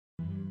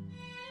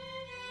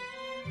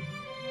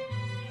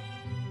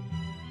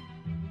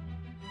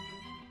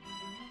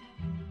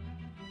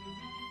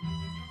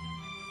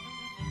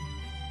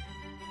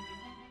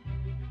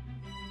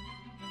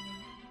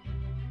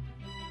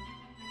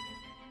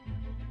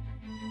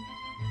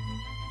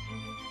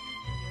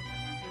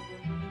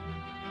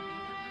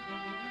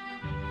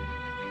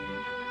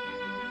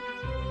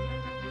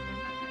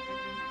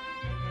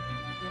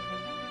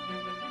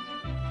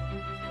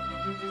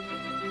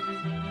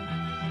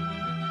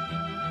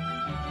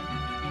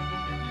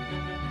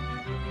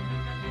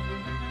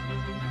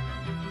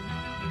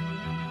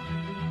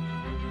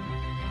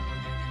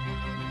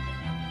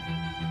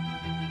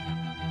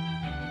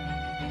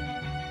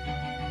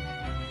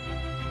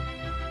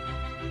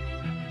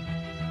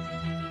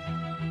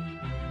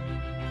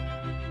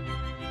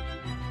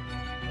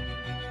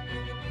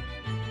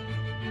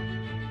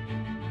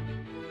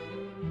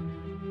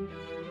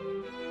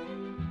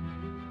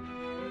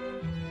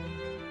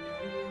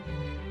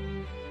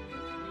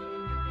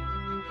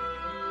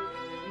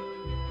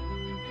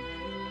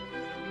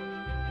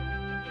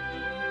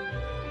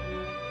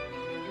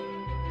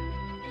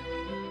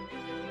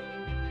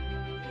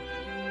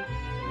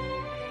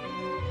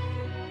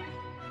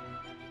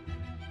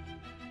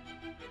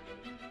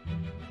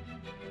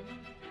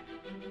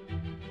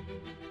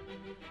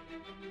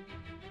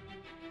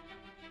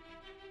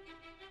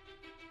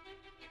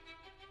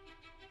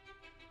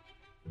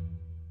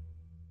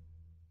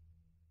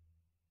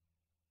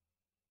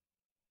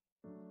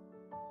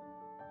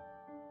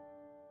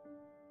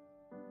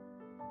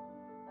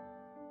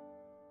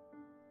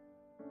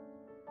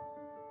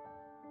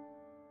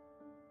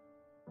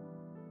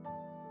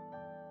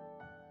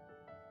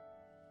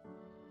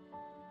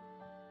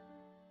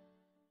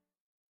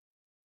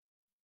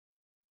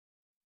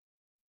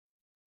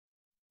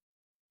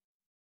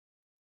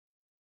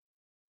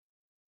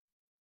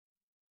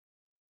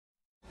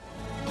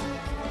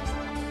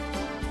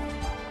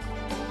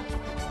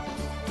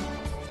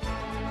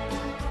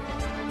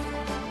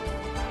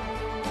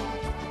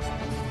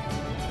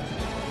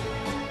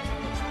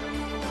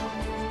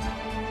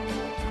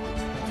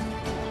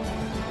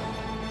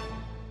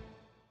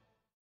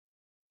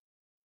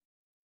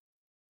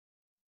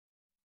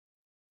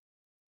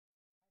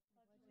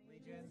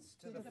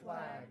to the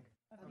flag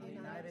of the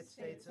United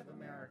States of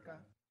America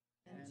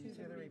and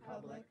to the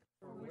republic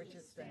for which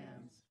it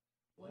stands,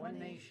 one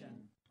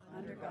nation,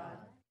 under God,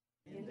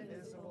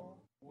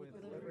 indivisible, with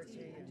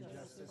liberty and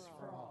justice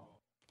for all.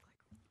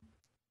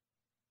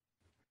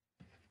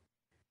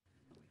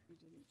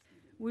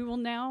 We will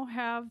now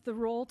have the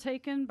roll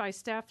taken by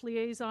Staff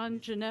Liaison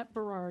Jeanette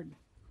Berard.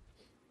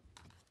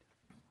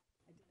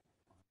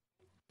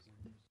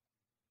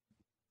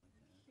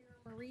 Chair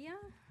Maria.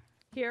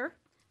 Here.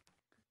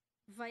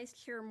 Vice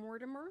Chair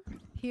Mortimer.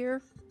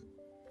 Here.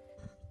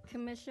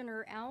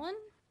 Commissioner Allen.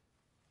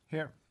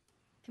 Here.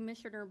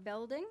 Commissioner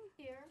Belding.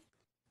 Here.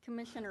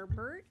 Commissioner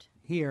Burt.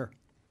 Here.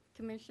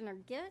 Commissioner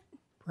Gitt.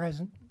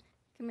 Present.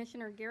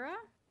 Commissioner Guerra.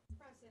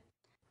 Present.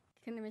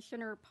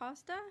 Commissioner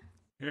Pasta.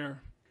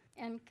 Here.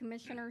 And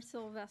Commissioner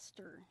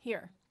Sylvester.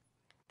 Here.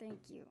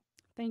 Thank you.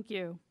 Thank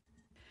you.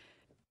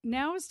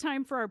 Now is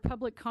time for our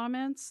public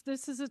comments.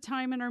 This is a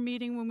time in our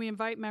meeting when we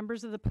invite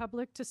members of the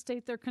public to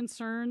state their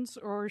concerns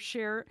or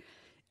share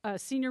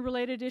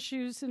senior-related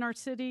issues in our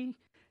city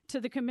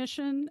to the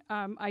commission.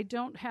 I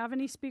don't have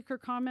any speaker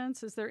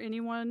comments. Is there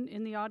anyone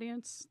in the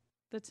audience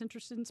that's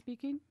interested in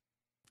speaking?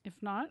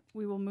 If not,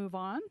 we will move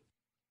on.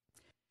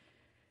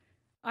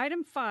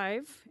 Item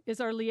 5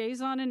 is our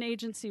liaison and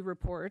agency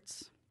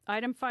reports.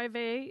 Item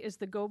 5A is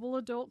the Gobel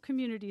Adult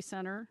Community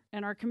Center,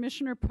 and our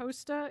Commissioner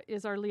Posta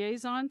is our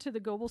liaison to the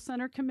Gobel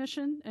Center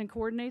Commission and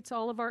coordinates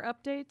all of our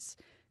updates.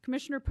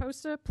 Commissioner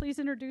Posta, please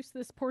introduce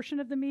this portion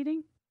of the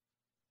meeting.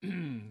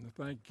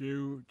 Thank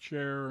you,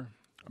 Chair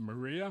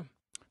Maria.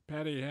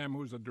 Patty Ham,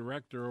 who's the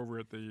director over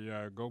at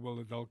the Gobel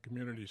Adult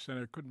Community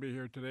Center, couldn't be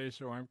here today,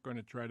 so I'm going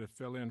to try to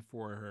fill in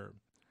for her.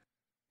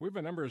 We have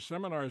a number of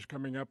seminars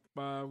coming up,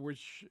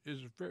 which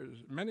is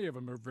many of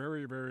them are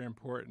very, very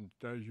important.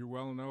 As you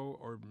well know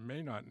or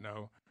may not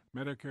know,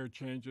 Medicare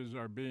changes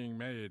are being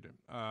made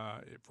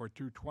for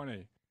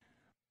 220.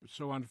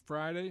 So on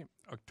Friday,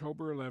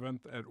 October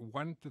 11th at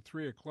 1 to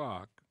 3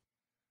 o'clock,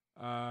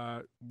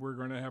 we're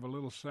going to have a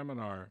little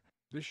seminar.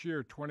 This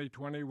year,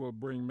 2020, will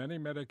bring many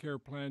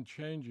Medicare plan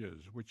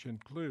changes, which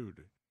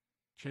include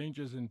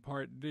changes in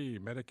Part D,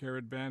 Medicare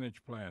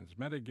Advantage plans,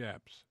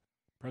 Medigaps.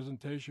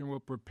 Presentation will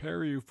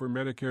prepare you for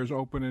Medicare's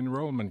open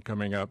enrollment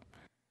coming up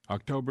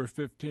October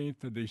 15th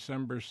to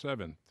December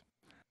 7th,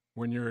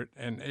 when you're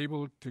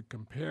enabled to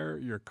compare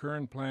your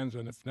current plans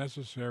and, if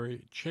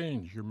necessary,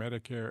 change your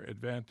Medicare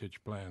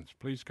Advantage plans.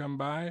 Please come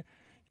by.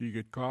 You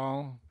could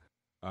call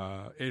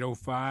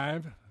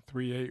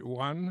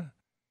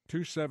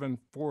 805-381-2744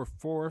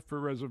 for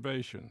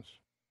reservations.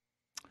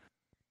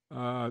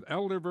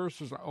 Elder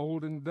versus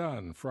Old and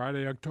Done,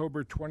 Friday,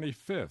 October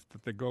 25th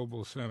at the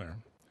Gobel Center.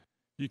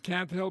 You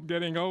can't help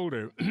getting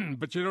older,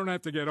 but you don't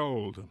have to get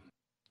old.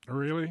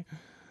 Really?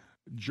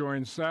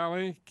 Join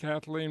Sally,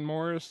 Kathleen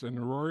Morris,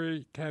 and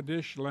Rory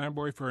Kadish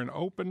Lamboy for an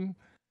open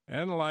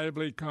and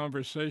lively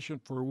conversation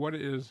for what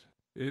it is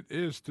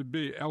to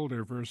be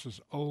elder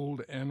versus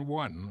old and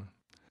one.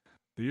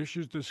 The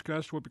issues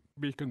discussed will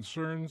be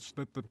concerns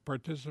that the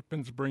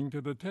participants bring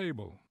to the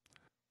table.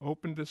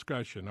 Open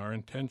discussion. Our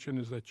intention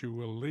is that you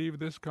will leave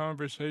this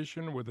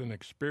conversation with an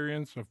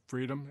experience of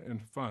freedom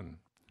and fun.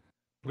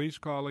 Please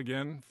call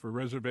again for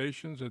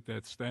reservations at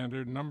that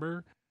standard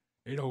number,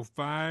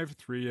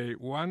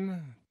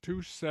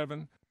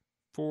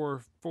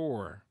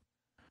 805-381-2744.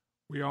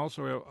 We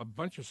also have a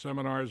bunch of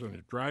seminars on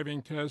the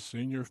driving test,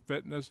 senior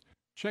fitness.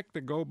 Check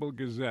the Gobel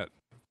Gazette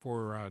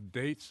for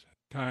dates,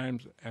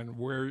 times, and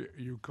where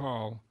you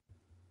call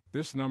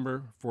this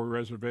number for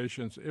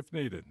reservations if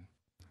needed.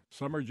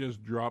 Some are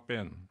just drop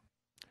in.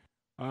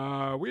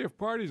 We have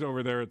parties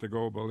over there at the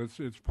Gobel.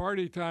 It's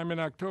party time in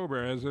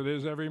October, as it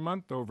is every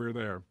month over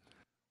there.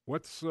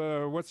 What's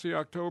the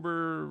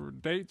October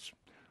dates?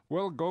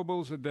 Well,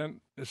 Gobel's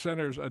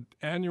Center's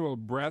annual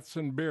Brats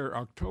and Beer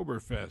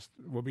Oktoberfest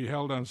will be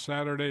held on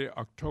Saturday,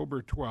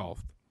 October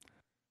 12th,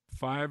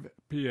 5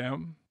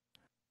 p.m.,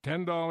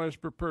 $10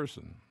 per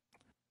person.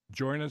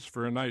 Join us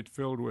for a night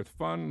filled with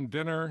fun,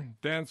 dinner,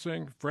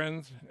 dancing,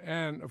 friends,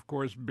 and, of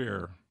course,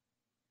 beer.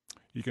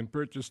 You can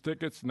purchase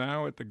tickets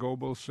now at the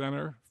Gobel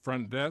Center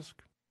front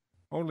desk.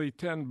 Only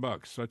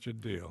 $10, such a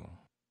deal.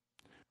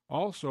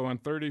 Also on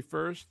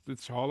 31st,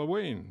 it's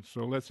Halloween,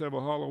 so let's have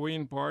a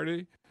Halloween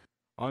party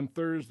on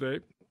Thursday,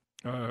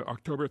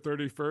 October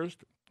 31st,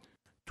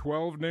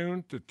 12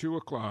 noon to 2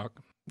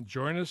 o'clock.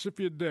 Join us if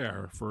you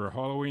dare for a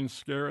Halloween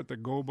scare at the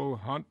Gobel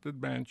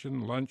Haunted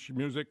Mansion lunch,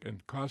 music,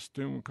 and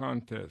costume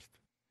contest.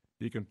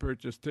 You can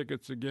purchase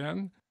tickets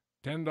again,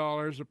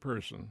 $10 a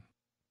person.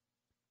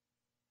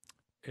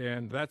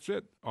 And that's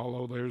it.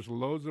 Although there's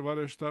loads of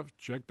other stuff,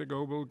 check the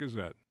Gobel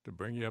Gazette to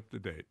bring you up to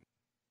date.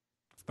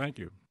 Thank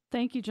you.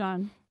 Thank you,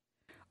 John.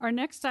 Our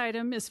next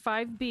item is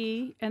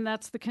 5B, and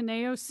that's the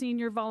Caneo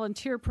Senior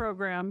Volunteer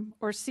Program,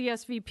 or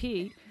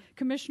CSVP.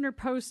 Commissioner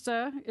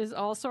Posta is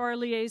also our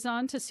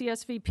liaison to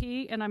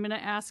CSVP, and I'm going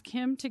to ask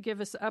him to give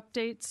us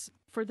updates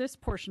for this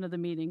portion of the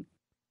meeting.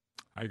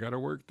 I got to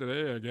work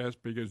today, I guess,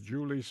 because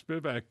Julie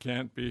Spivak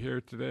can't be here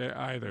today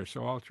either,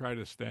 so I'll try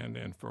to stand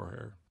in for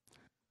her.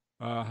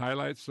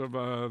 Highlights of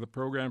the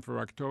program for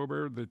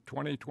October, the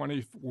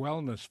 2020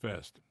 Wellness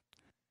Fest.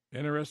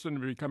 Interested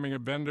in becoming a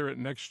vendor at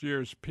next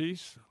year's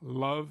Peace,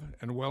 Love,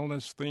 and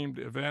Wellness-themed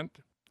event?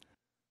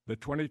 The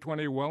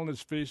 2020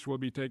 Wellness Feast will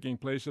be taking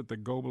place at the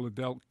Global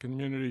Adult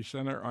Community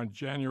Center on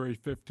January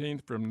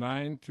 15th from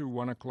 9 to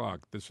 1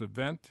 o'clock. This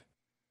event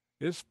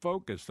is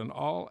focused on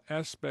all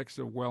aspects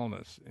of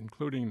wellness,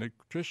 including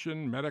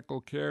nutrition,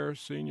 medical care,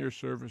 senior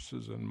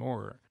services, and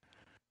more.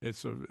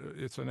 It's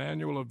an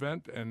annual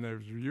event, and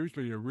there's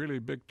usually a really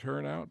big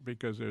turnout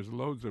because there's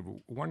loads of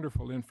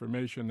wonderful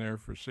information there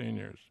for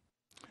seniors.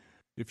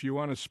 If you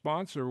want to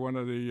sponsor one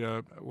of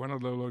the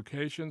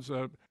locations,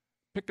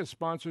 pick a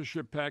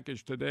sponsorship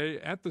package today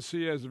at the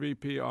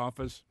CSVP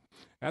office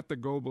at the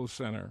Global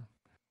Center,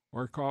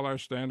 or call our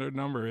standard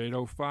number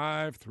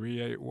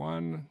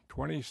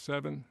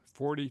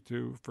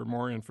 805-381-2742 for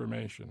more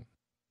information.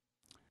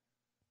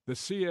 The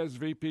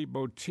CSVP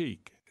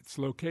Boutique. It's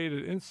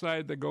located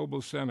inside the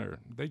Global Center.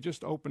 They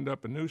just opened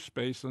up a new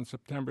space on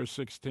September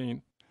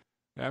 16th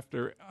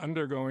after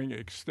undergoing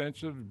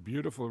extensive,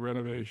 beautiful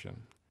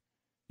renovation.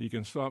 You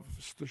can shop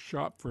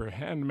for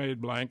handmade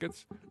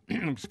blankets,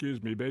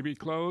 baby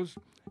clothes,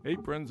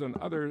 aprons, and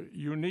other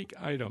unique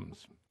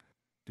items.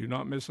 Do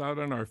not miss out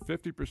on our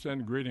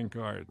 50% greeting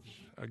cards.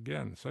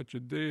 Again, such a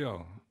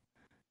deal.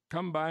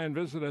 Come by and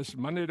visit us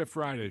Monday to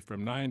Friday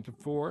from 9 to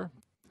 4.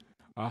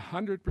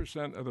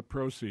 100% of the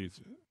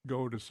proceeds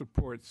go to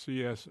support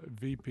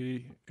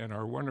CSVP and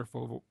our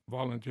wonderful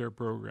volunteer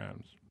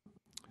programs.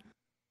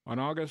 On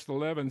August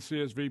 11,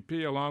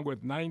 CSVP, along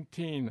with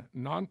 19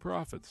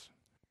 nonprofits,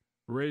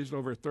 raised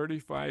over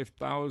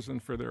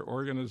 $35,000 for their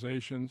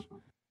organizations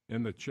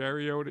in the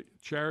charity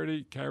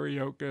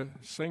karaoke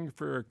Sing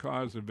for a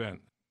Cause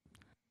event.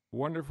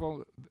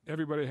 Wonderful.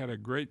 Everybody had a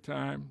great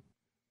time.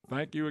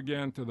 Thank you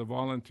again to the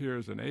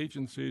volunteers and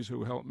agencies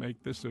who helped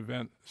make this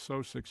event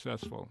so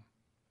successful.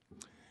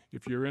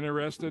 If you're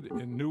interested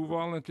in new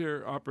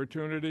volunteer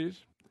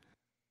opportunities,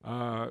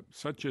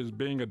 such as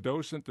being a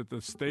docent at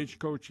the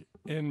Stagecoach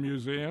Inn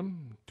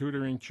Museum,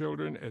 tutoring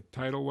children at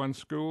Title I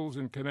schools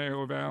in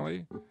Conejo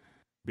Valley,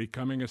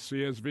 becoming a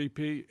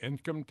CSVP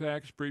income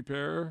tax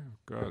preparer,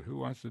 God, who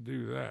wants to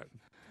do that?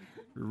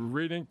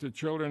 Reading to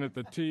children at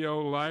the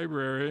TO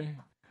Library,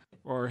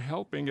 or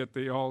helping at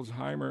the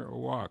Alzheimer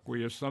Walk.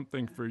 We have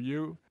something for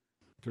you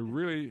to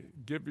really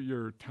give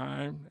your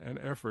time and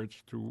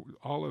efforts to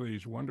all of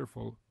these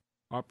wonderful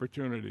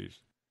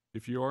opportunities.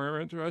 If you are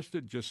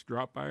interested, just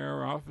drop by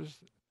our office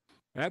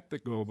at the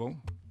Global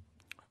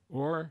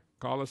or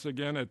call us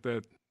again at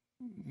that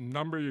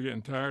number you're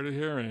getting tired of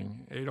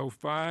hearing,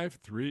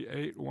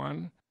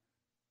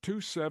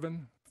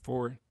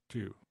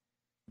 805-381-2742.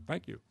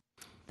 Thank you.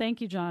 Thank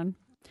you, John.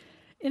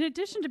 In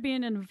addition to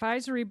being an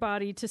advisory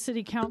body to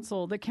City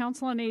Council, the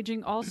Council on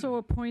Aging also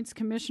appoints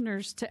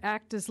commissioners to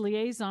act as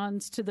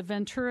liaisons to the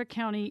Ventura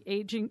County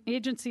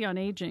Agency on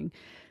Aging.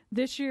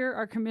 This year,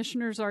 our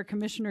commissioners are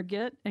Commissioner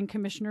Gitt and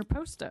Commissioner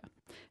Posta,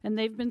 and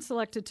they've been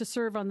selected to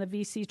serve on the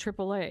VC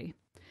AAA.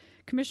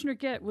 Commissioner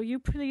Gitt, will you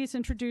please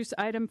introduce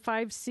item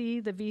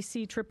 5C, the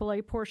VC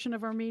AAA portion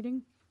of our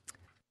meeting?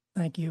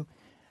 Thank you.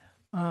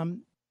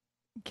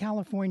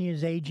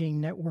 California's Aging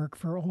Network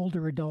for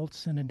Older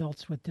Adults and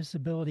Adults with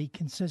Disability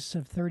consists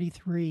of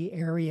 33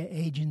 area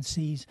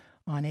agencies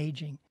on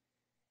aging.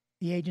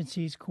 The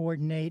agencies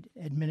coordinate,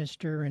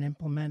 administer, and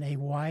implement a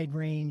wide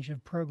range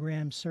of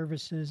programs,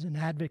 services, and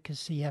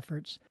advocacy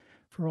efforts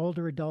for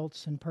older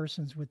adults and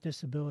persons with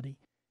disability.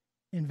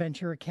 In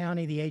Ventura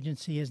County, the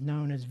agency is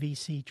known as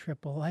VC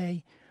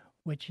AAA,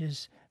 which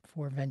is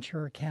for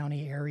Ventura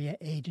County Area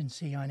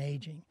Agency on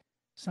Aging.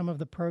 Some of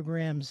the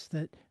programs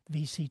that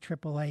VC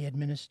AAA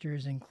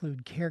administers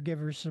include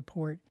caregiver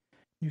support,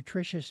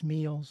 nutritious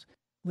meals,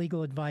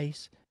 legal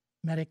advice,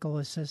 medical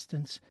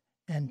assistance,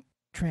 and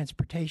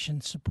transportation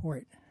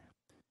support.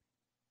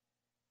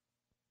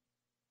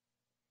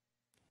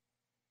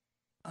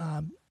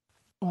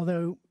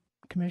 Although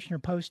Commissioner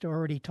Post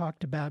already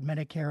talked about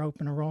Medicare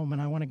open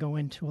enrollment, I want to go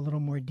into a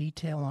little more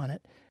detail on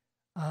it.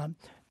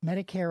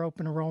 Medicare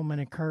open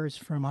enrollment occurs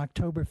from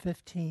October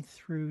 15th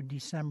through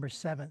December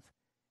 7th.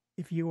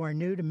 If you are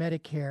new to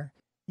Medicare,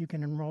 you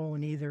can enroll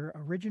in either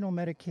Original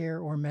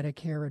Medicare or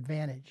Medicare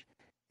Advantage.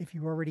 If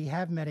you already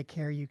have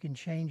Medicare, you can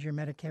change your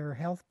Medicare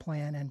health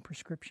plan and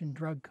prescription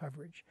drug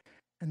coverage.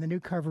 And the new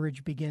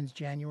coverage begins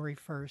January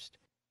 1st,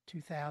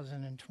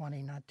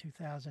 2020, not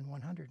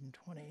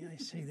 2120, I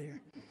see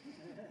there.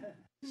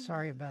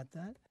 Sorry about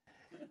that.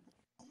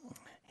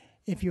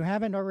 If you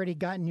haven't already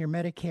gotten your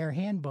Medicare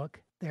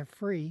handbook, they're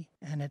free,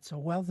 and it's a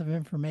wealth of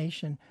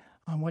information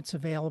on what's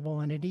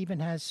available, and it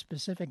even has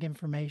specific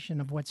information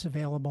of what's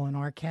available in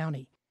our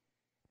county.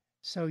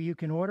 So you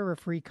can order a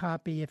free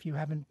copy if you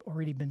haven't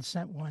already been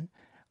sent one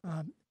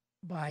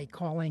by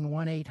calling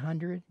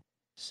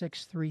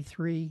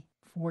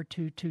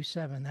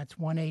 1-800-633-4227. That's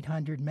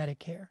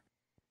 1-800-MEDICARE.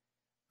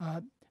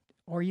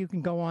 Or you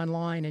can go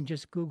online and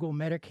just Google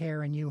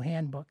Medicare and You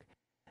Handbook.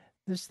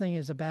 This thing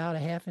is about a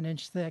half an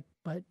inch thick,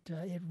 but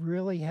it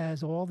really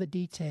has all the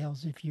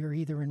details if you're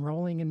either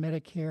enrolling in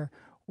Medicare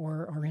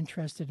or are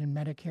interested in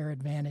Medicare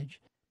Advantage.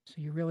 So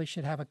you really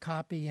should have a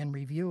copy and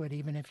review it,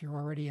 even if you're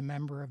already a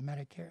member of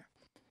Medicare.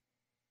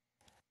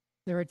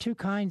 There are two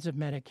kinds of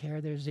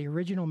Medicare. There's the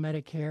original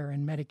Medicare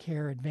and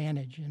Medicare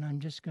Advantage, and I'm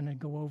just going to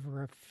go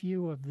over a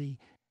few of the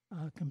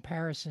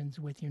comparisons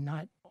with you,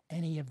 not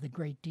any of the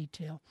great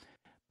detail.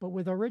 But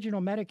with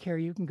original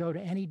Medicare, you can go to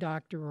any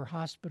doctor or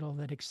hospital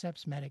that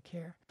accepts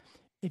Medicare.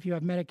 If you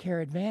have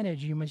Medicare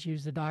Advantage, you must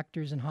use the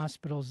doctors and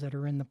hospitals that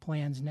are in the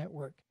plan's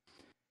network.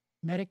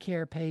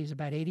 Medicare pays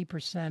about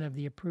 80% of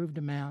the approved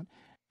amount,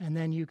 and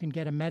then you can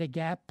get a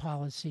Medigap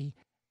policy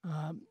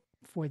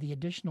for the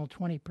additional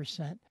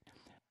 20%.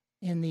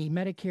 In the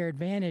Medicare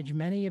Advantage,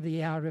 many of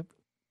the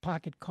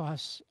out-of-pocket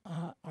costs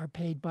are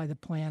paid by the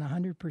plan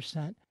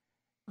 100%,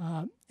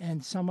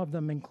 and some of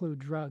them include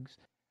drugs.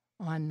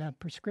 On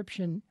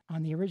prescription,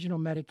 on the original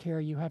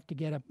Medicare, you have to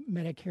get a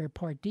Medicare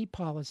Part D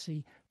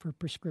policy for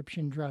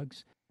prescription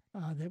drugs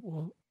that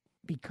will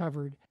be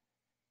covered.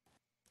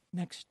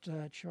 Next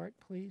chart,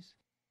 please.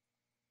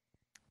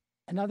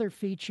 Another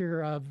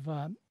feature of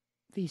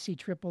VC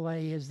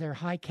AAA is their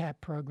HICAP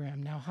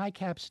program. Now,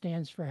 HICAP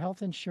stands for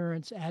Health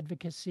Insurance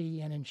Advocacy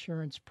and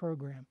Insurance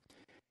Program.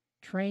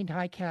 Trained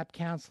HICAP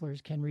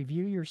counselors can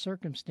review your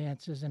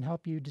circumstances and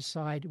help you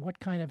decide what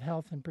kind of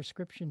health and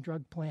prescription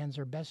drug plans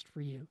are best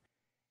for you.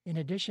 In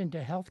addition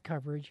to health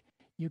coverage,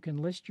 you can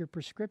list your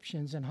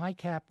prescriptions, and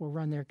HICAP will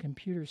run their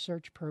computer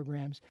search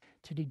programs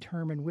to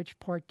determine which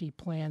Part D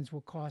plans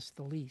will cost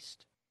the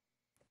least.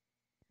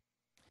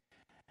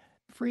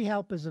 Free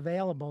help is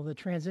available. The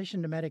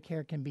transition to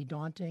Medicare can be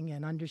daunting,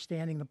 and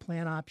understanding the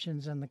plan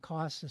options and the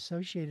costs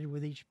associated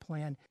with each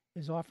plan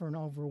is often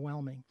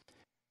overwhelming.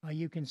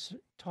 You can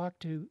talk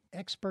to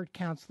expert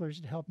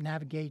counselors to help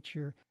navigate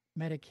your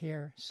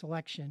Medicare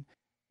selection.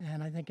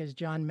 And I think, as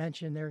John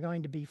mentioned, there are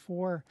going to be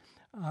 4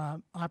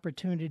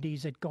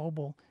 opportunities at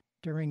Global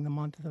during the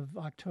month of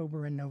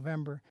October and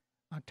November: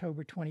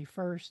 October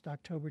 21st,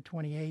 October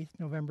 28th,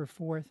 November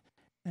 4th,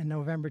 and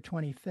November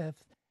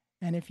 25th.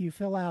 And if you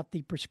fill out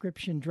the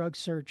prescription drug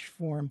search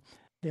form,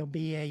 there'll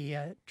be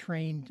a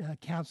trained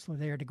counselor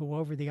there to go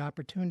over the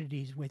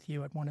opportunities with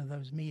you at one of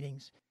those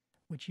meetings,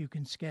 which you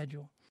can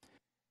schedule.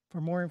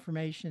 For more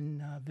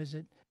information,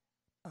 visit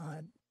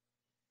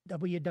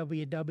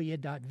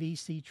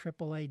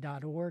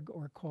www.vcAAA.org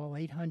or call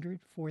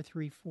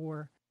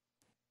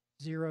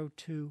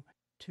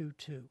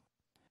 800-434-0222.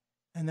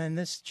 And then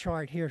this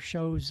chart here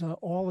shows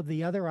all of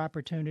the other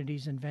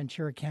opportunities in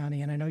Ventura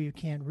County, and I know you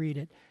can't read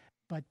it,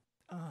 but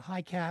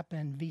HICAP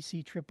and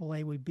VC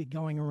AAA would be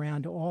going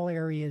around to all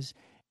areas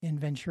in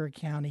Ventura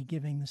County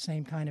giving the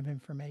same kind of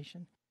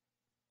information.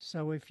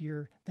 So if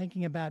you're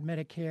thinking about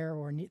Medicare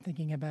or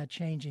thinking about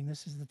changing,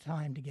 this is the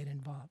time to get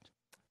involved.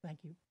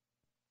 Thank you.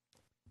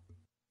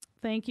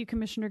 Thank you,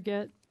 Commissioner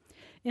Gitt.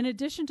 In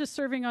addition to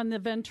serving on the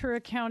Ventura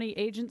County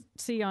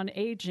Agency on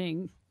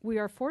Aging, we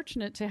are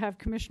fortunate to have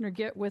Commissioner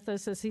Gitt with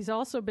us, as he's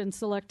also been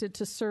selected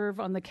to serve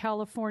on the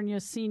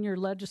California Senior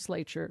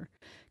Legislature.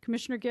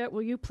 Commissioner Gitt,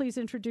 will you please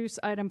introduce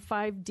item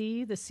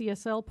 5D, the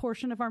CSL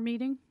portion of our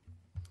meeting?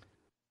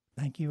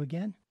 Thank you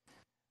again.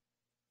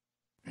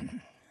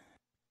 Can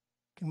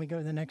we go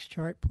to the next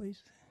chart,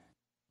 please?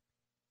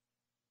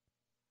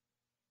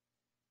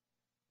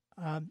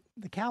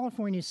 The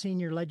California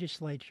Senior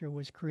Legislature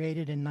was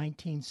created in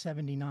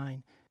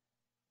 1979.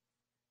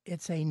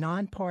 It's a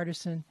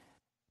nonpartisan,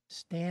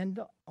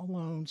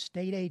 stand-alone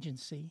state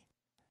agency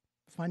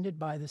funded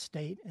by the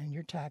state and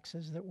your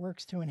taxes that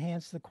works to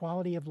enhance the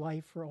quality of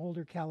life for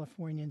older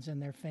Californians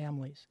and their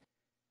families.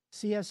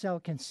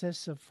 CSL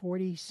consists of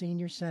 40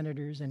 senior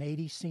senators and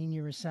 80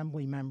 senior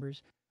assembly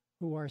members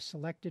who are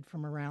selected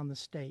from around the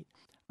state.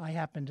 I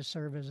happen to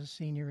serve as a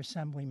senior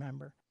assembly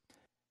member.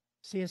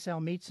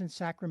 CSL meets in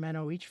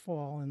Sacramento each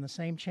fall in the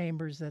same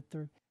chambers that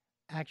the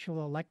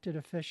actual elected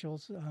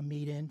officials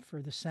meet in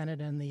for the Senate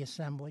and the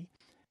Assembly.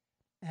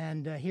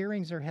 And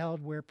hearings are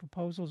held where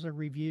proposals are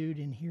reviewed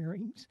and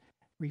hearings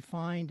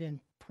refined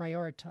and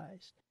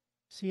prioritized.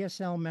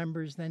 CSL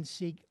members then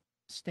seek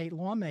state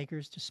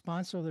lawmakers to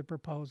sponsor the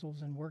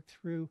proposals and work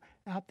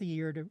throughout the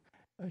year to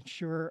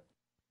ensure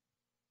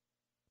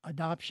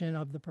adoption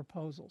of the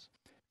proposals.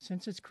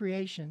 Since its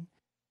creation,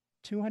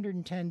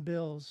 210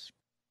 bills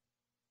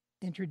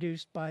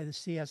introduced by the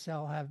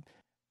CSL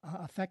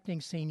affecting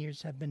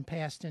seniors have been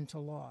passed into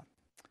law.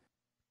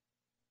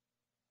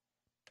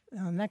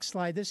 Next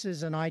slide. This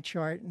is an eye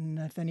chart, and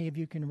if any of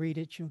you can read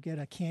it, you'll get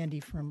a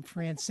candy from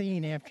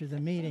Francine after the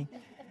meeting.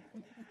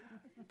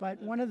 But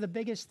one of the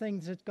biggest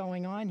things that's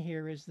going on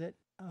here is that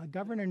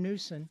Governor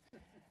Newsom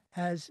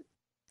has,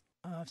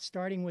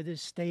 starting with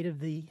his State of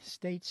the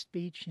State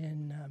speech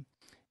in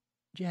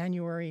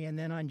January, and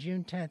then on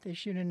June 10th,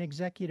 issued an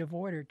executive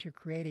order to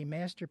create a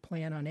master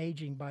plan on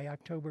aging by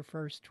October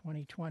 1st,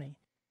 2020.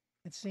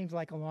 It seems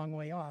like a long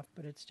way off,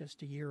 but it's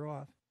just a year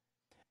off.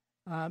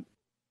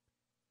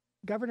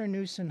 Governor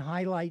Newsom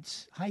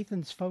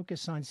heightened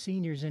focus on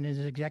seniors in his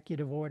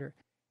executive order.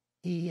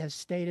 He has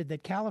stated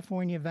that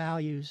California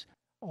values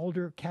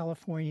older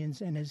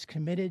Californians and is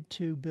committed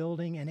to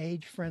building an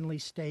age-friendly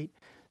state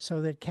so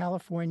that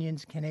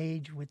Californians can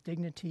age with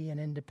dignity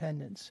and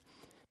independence.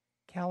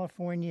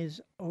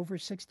 California's over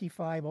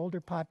 65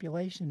 older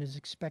population is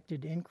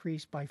expected to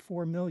increase by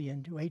 4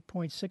 million to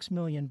 8.6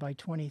 million by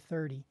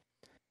 2030.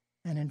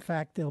 And in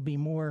fact, there'll be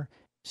more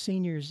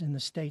seniors in the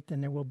state than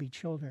there will be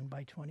children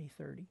by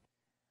 2030.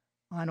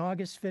 On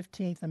August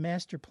 15th, a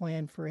master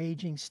plan for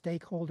aging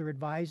stakeholder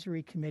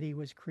advisory committee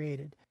was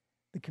created.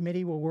 The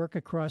committee will work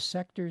across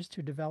sectors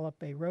to develop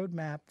a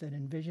roadmap that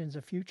envisions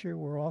a future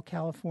where all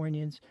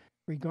Californians,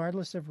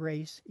 regardless of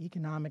race,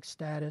 economic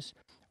status,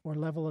 or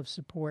level of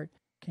support,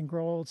 can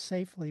grow old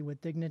safely with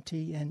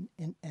dignity and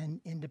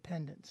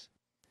independence.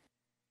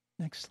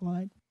 Next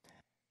slide.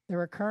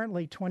 There are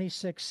currently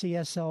 26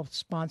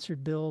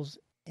 CSL-sponsored bills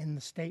in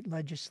the state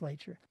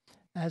legislature.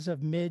 As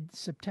of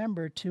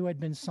mid-September, 2 had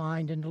been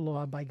signed into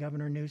law by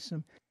Governor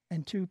Newsom,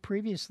 and 2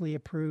 previously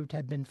approved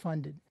had been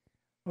funded.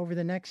 Over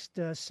the next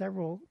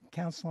several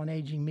Council on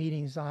Aging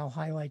meetings, I'll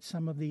highlight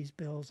some of these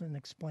bills and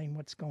explain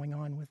what's going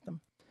on with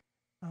them.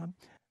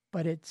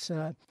 But it's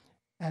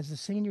as the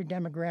senior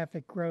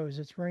demographic grows,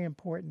 it's very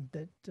important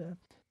that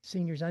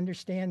seniors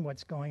understand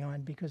what's going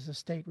on, because the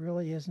state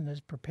really isn't as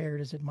prepared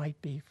as it might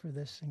be for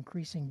this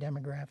increasing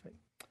demographic.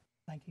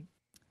 Thank you.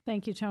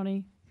 Thank you,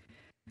 Tony.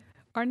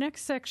 Our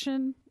next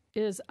section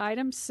is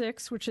item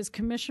 6, which is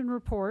commission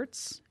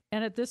reports.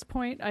 And at this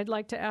point, I'd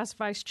like to ask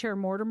Vice Chair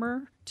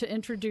Mortimer to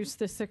introduce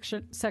this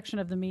section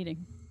of the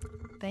meeting.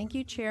 Thank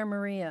you, Chair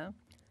Maria.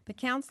 The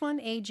Council on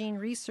Aging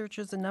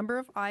researches a number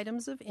of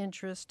items of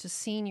interest to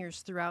seniors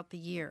throughout the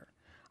year.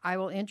 I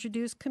will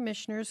introduce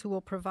commissioners who will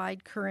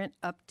provide current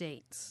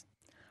updates.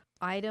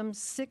 Item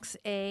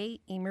 6A,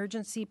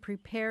 Emergency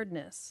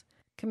Preparedness.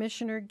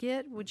 Commissioner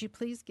Gitt, would you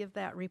please give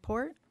that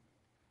report?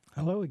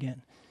 Hello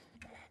again.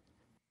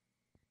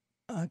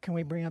 Can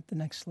we bring up the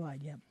next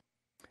slide? Yeah.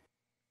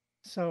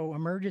 So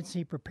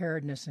emergency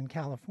preparedness in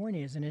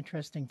California is an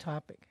interesting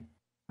topic.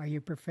 Are you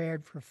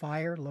prepared for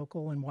fire,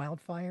 local and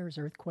wildfires,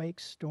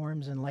 earthquakes,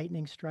 storms and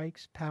lightning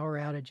strikes, power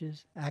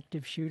outages,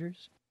 active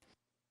shooters?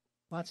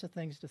 Lots of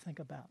things to think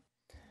about.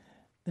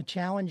 The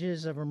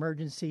challenges of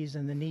emergencies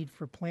and the need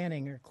for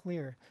planning are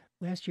clear.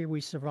 Last year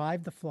we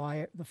survived the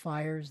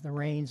fires, the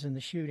rains, and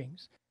the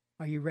shootings.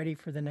 Are you ready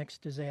for the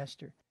next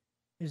disaster?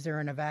 Is there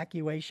an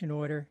evacuation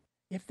order?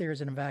 If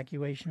there's an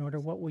evacuation order,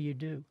 what will you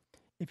do?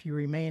 If you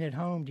remain at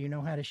home, do you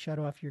know how to shut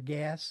off your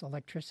gas,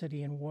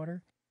 electricity, and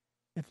water?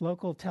 If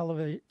local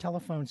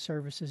telephone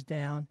service is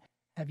down,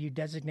 have you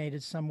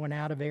designated someone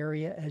out of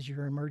area as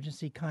your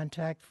emergency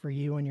contact for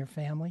you and your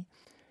family?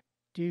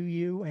 Do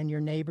you and your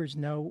neighbors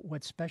know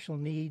what special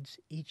needs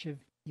each of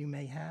you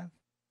may have?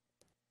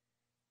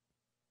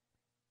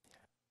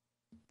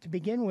 To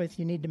begin with,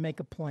 you need to make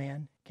a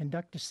plan,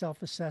 conduct a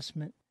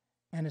self-assessment,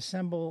 and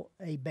assemble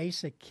a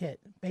basic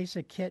kit.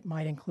 Basic kit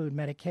might include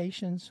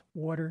medications,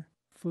 water,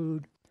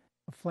 food,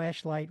 a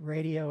flashlight,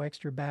 radio,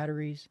 extra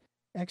batteries,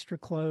 extra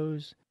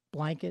clothes,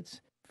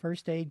 blankets,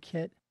 first aid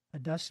kit, a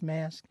dust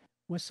mask,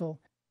 whistle,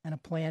 and a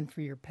plan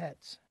for your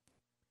pets.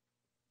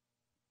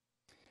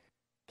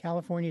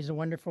 California is a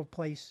wonderful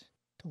place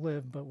to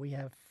live, but we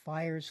have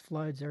fires,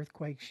 floods,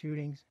 earthquakes,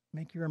 shootings.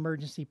 Make your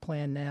emergency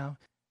plan now,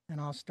 and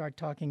I'll start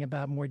talking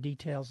about more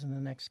details in the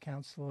next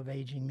Council of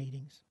Aging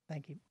meetings.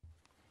 Thank you.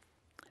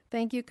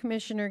 Thank you,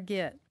 Commissioner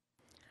Gitt.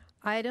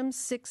 Item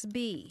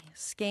 6B,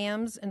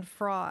 Scams and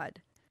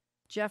Fraud.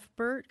 Jeff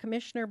Burt,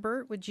 Commissioner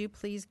Burt, would you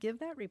please give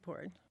that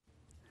report?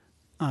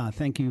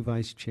 Thank you,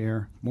 Vice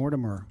Chair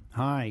Mortimer.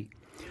 Hi.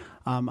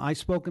 I've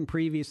spoken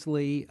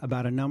previously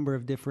about a number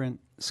of different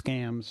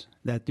scams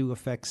that do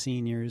affect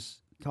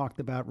seniors. Talked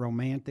about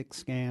romantic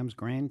scams,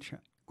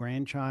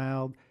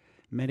 grandchild,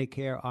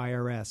 Medicare,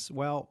 IRS.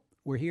 Well,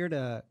 we're here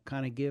to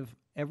kind of give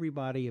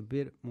everybody a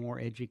bit more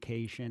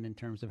education in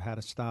terms of how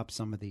to stop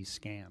some of these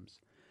scams.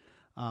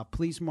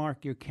 Please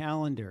mark your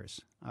calendars.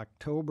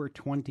 October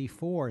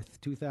 24th,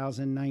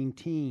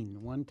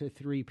 2019, 1 to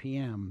 3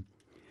 p.m.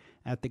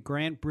 at the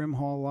Grant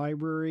Brimhall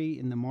Library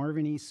in the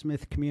Marvin E.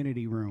 Smith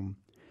Community Room.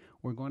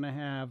 We're going to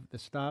have the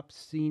Stop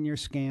Senior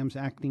Scams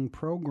Acting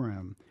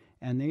Program,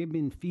 and they've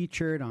been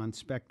featured on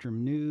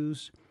Spectrum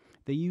News.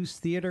 They use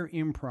theater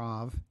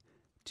improv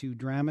to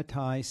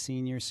dramatize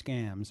senior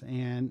scams,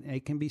 and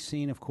it can be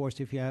seen, of course,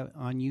 if you have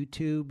on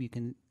YouTube. You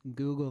can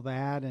Google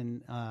that,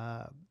 and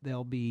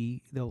you'll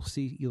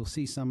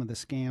see some of the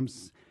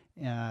scams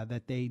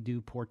that they do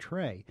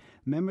portray.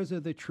 Members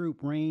of the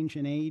troupe range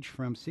in age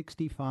from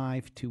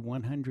 65 to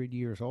 100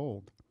 years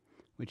old,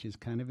 which is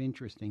kind of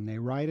interesting. They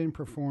write and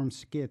perform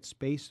skits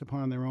based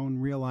upon their own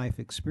real-life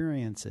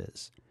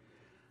experiences.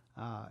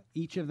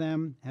 Each of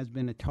them has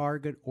been a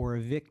target or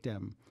a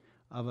victim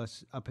of a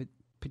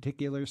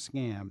particular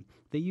scam.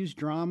 They use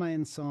drama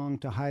and song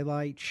to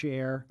highlight,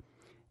 share,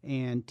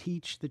 and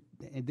teach.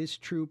 This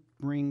troupe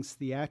brings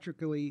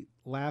theatrically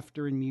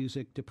laughter and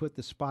music to put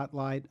the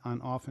spotlight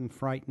on often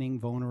frightening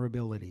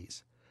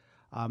vulnerabilities.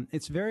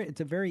 It's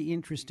a very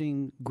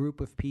interesting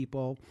group of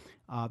people.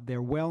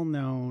 They're well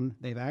known.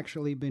 They've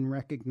actually been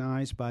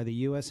recognized by the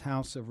U.S.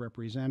 House of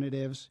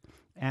Representatives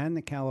and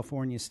the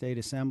California State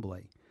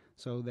Assembly.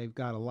 So they've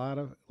got a lot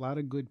of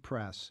good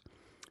press.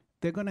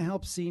 They're going to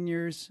help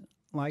seniors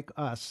like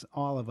us,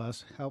 all of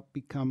us, help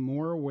become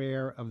more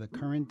aware of the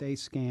current day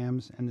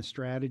scams and the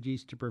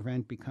strategies to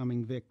prevent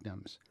becoming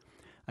victims.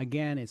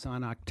 Again, it's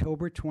on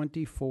October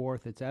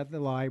 24th. It's at the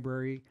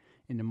library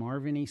in the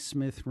Marvin E.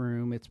 Smith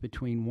room. It's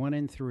between 1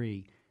 and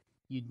 3.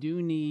 You do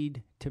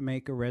need to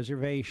make a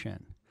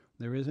reservation.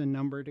 There is a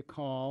number to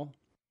call,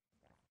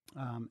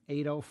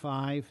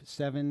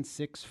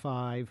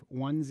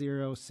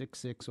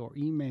 805-765-1066, or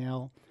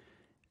email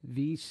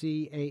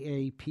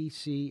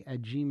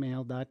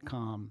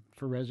vcaapc@gmail.com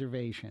for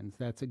reservations.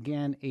 That's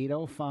again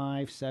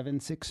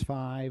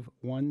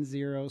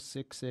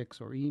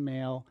 805-765-1066, or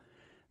email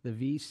the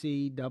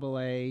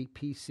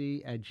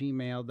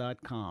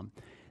vcaapc@gmail.com.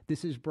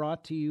 This is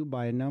brought to you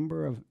by a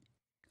number of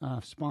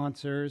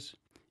sponsors,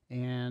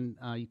 and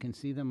you can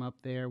see them up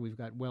there. We've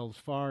got Wells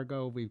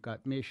Fargo, we've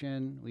got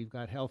Mission, we've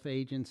got health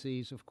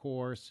agencies, of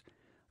course.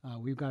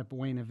 We've got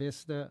Buena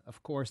Vista,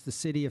 of course, the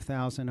City of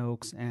Thousand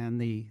Oaks, and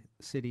the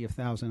City of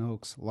Thousand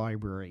Oaks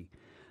Library.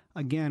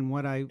 Again,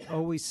 what I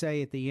always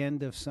say at the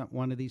end of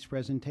one of these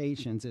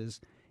presentations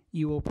is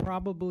you will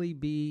probably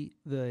be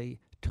the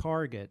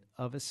target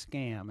of a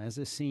scam as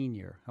a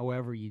senior.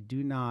 However, you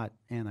do not,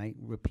 and I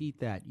repeat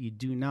that, you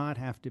do not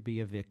have to be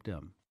a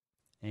victim.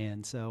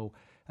 And so,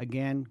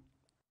 again,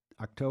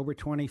 October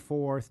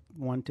 24th,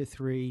 1 to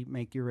 3,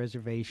 make your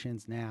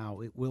reservations now.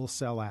 It will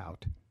sell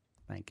out.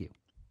 Thank you.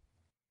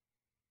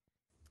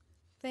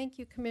 Thank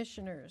you,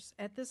 Commissioners.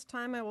 At this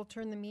time, I will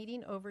turn the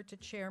meeting over to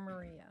Chair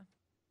Maria.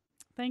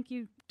 Thank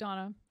you,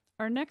 Donna.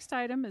 Our next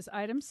item is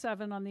item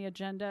 7 on the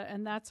agenda,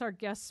 and that's our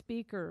guest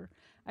speaker.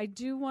 I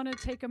do want to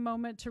take a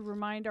moment to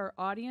remind our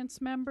audience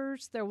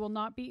members there will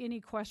not be any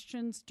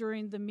questions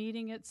during the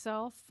meeting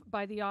itself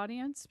by the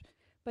audience,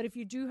 but if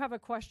you do have a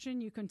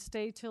question, you can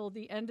stay till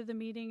the end of the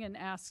meeting and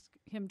ask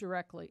him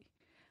directly.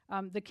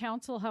 The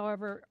council,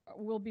 however,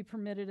 will be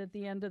permitted at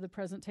the end of the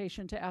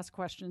presentation to ask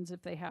questions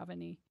if they have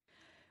any.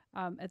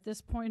 At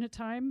this point in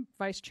time,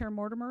 Vice Chair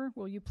Mortimer,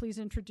 will you please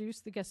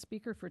introduce the guest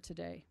speaker for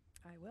today?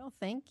 I will.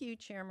 Thank you,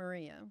 Chair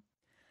Maria.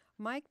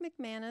 Mike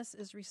McManus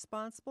is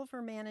responsible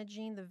for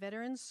managing the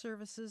Veterans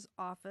Services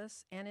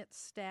Office and its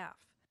staff.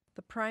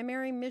 The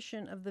primary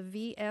mission of the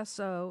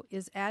VSO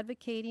is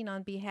advocating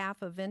on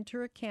behalf of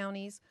Ventura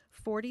County's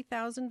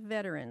 40,000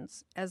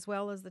 veterans, as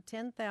well as the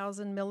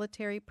 10,000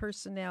 military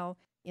personnel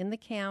in the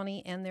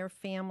county and their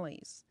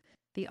families.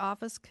 The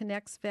office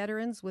connects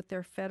veterans with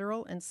their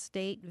federal and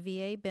state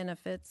VA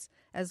benefits,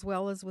 as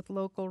well as with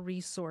local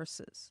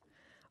resources.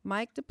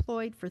 Mike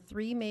deployed for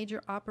 3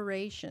 major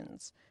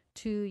operations: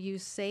 to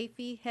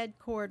USAFE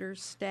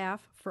headquarters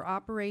staff for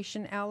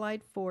Operation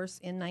Allied Force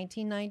in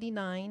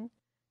 1999,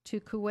 to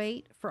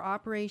Kuwait for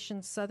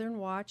Operation Southern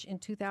Watch in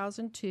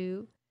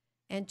 2002,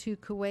 and to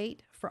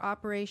Kuwait for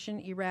Operation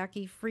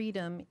Iraqi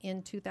Freedom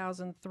in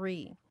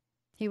 2003.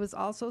 He was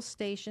also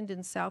stationed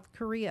in South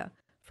Korea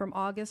from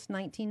August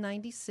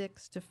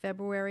 1996 to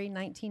February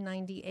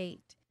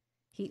 1998.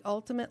 He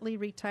ultimately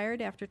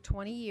retired after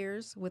 20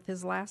 years, with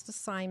his last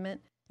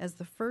assignment as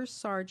the first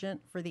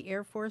sergeant for the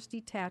Air Force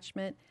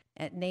Detachment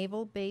at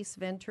Naval Base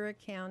Ventura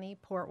County,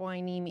 Port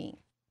Hueneme.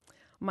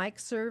 Mike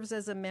serves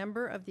as a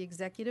member of the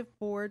Executive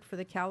Board for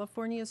the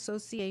California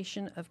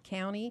Association of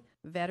County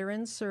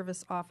Veterans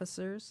Service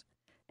Officers,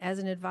 as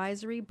an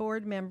advisory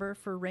board member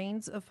for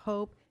Reigns of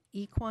Hope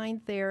Equine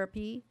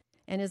Therapy,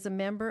 and is a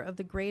member of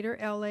the Greater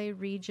LA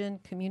Region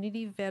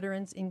Community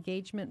Veterans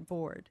Engagement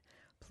Board.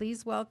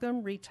 Please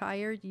welcome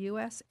retired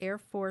U.S. Air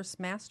Force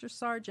Master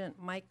Sergeant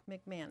Mike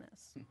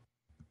McManus.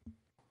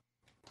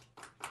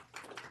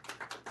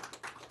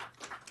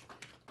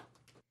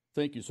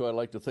 Thank you. So I'd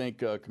like to thank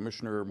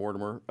Commissioner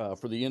Mortimer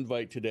for the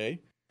invite today.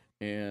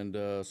 And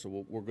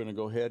so we're going to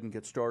go ahead and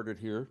get started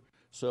here.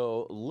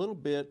 So a little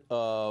bit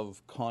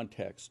of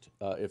context,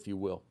 if you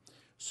will.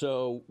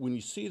 So when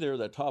you see there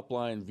that top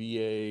line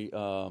VA,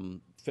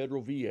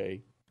 federal VA,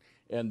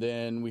 and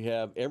then we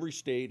have every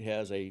state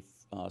has a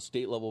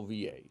state level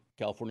VA,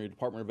 California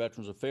Department of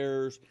Veterans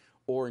Affairs,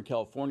 or in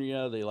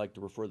California, they like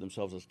to refer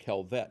themselves as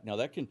CalVet. Now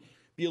that can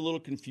be a little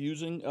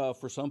confusing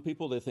for some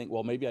people. They think,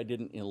 well, maybe I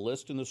didn't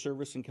enlist in the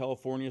service in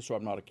California, so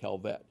I'm not a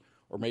CalVet.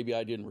 Or maybe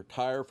I didn't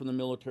retire from the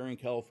military in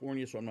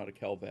California, so I'm not a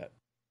CalVet.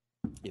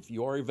 If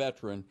you are a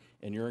veteran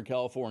and you're in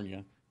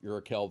California, you're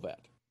a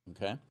CalVet,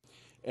 okay?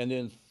 And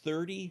then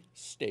 30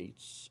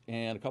 states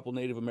and a couple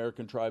Native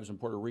American tribes in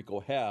Puerto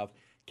Rico have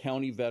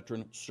county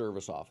veteran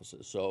service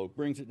offices. So it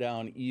brings it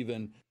down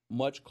even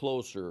much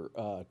closer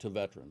to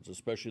veterans,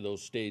 especially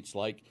those states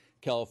like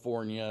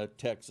California,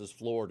 Texas,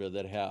 Florida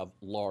that have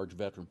large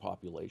veteran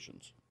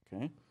populations,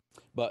 okay?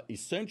 But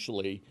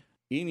essentially,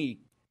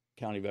 any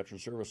county veteran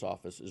service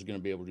office is going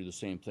to be able to do the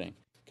same thing.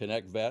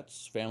 Connect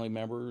vets, family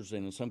members,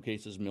 and in some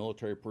cases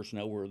military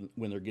personnel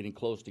when they're getting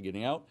close to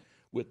getting out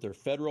with their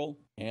federal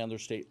and their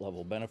state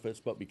level benefits.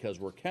 But because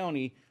we're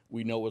county,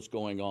 we know what's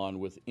going on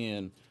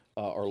within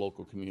our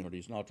local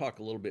communities. And I'll talk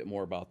a little bit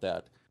more about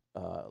that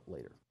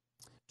later.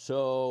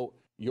 So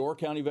Your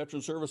County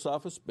Veteran Service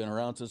Office, been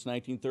around since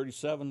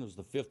 1937. It was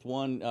the fifth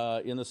one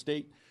in the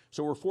state.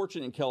 So we're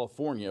fortunate in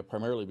California,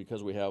 primarily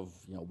because we have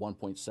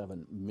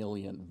 1.7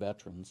 million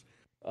veterans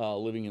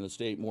living in the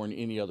state, more than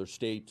any other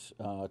state.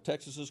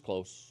 Texas is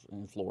close,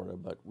 and Florida,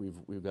 but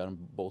we've got them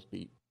both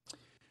beat.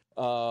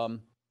 Yeah,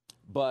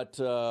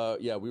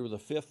 we were the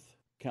fifth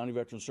County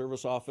Veteran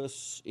Service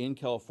Office in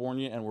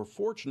California, and we're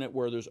fortunate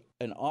where there's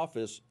an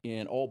office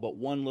in all but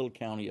one little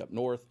county up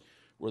north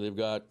where they've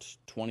got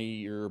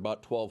 20 or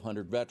about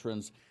 1,200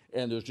 veterans,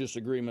 and there's just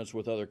agreements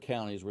with other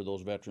counties where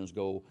those veterans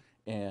go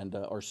and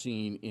are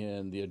seen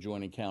in the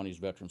adjoining county's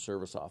Veteran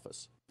Service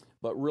Office.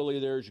 But really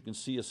there, as you can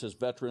see, it says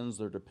veterans,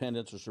 their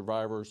dependents, or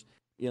survivors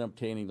in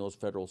obtaining those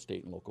federal,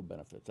 state, and local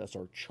benefits. That's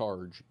our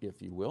charge,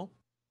 if you will.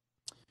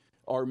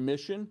 Our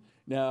mission,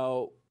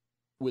 now,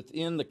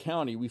 within the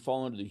county, we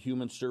fall under the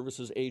Human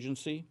Services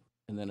Agency,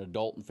 and then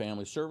Adult and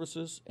Family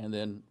Services, and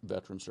then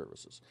Veteran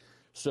Services.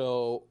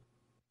 So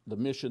the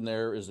mission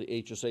there is the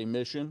HSA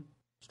mission: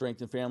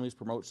 strengthen families,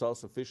 promote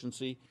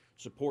self-sufficiency,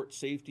 support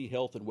safety,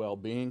 health, and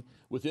well-being.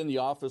 Within the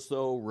office,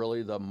 though,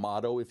 really the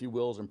motto, if you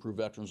will, is improve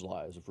veterans'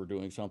 lives. If we're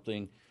doing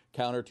something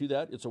counter to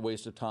that, it's a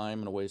waste of time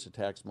and a waste of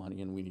tax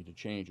money, and we need to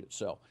change it.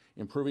 So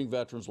improving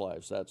veterans'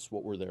 lives, that's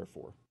what we're there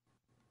for.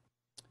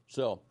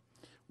 So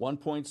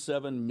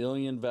 1.7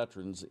 million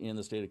veterans in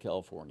the state of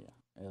California,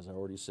 as I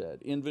already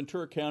said. In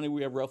Ventura County,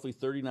 we have roughly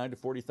 39,000 to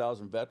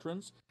 40,000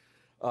 veterans.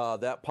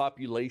 That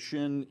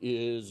population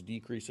is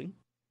decreasing.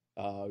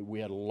 We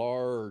had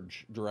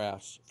large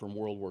drafts from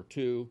World War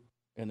II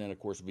and then, of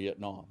course,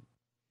 Vietnam.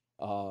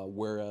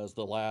 Whereas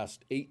the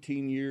last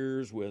 18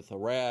 years with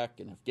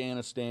Iraq and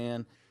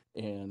Afghanistan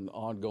and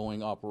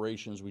ongoing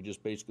operations, we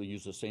just basically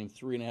use the same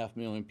 3.5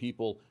 million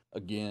people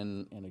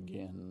again and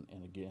again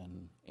and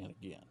again and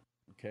again.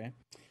 Okay?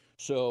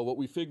 So what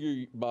we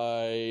figure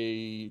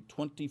by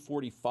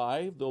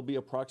 2045, there'll be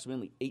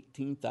approximately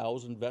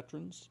 18,000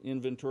 veterans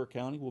in Ventura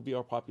County will be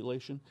our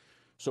population.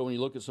 So when you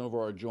look at some of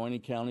our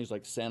adjoining counties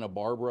like Santa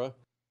Barbara,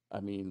 I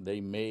mean, they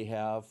may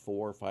have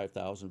 4,000 or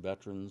 5,000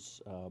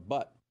 veterans.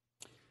 But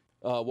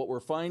what we're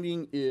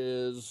finding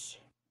is,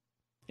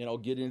 and I'll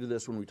get into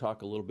this when we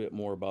talk a little bit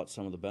more about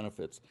some of the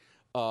benefits,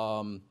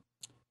 our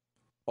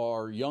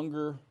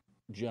younger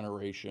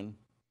generation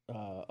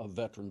of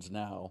veterans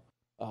now,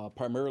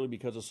 primarily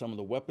because of some of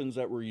the weapons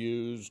that were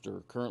used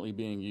or currently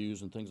being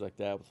used and things like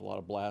that, with a lot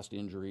of blast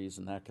injuries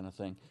and that kind of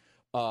thing,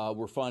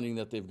 we're finding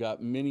that they've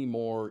got many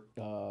more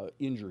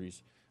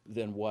injuries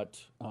than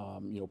what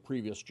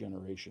previous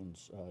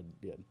generations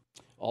did.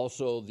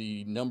 Also,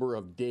 the number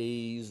of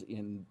days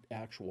in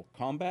actual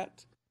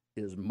combat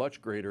is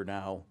much greater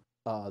now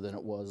than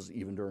it was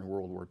even during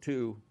World War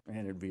II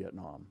and in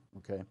Vietnam.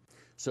 Okay,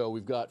 so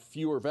we've got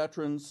fewer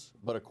veterans,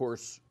 but of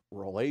course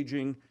we're all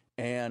aging,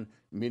 and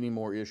many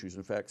more issues.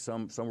 In fact,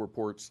 some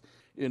reports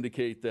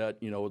indicate that,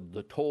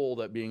 the toll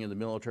that being in the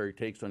military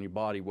takes on your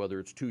body, whether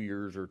it's 2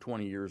 years or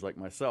 20 years like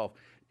myself,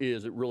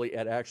 is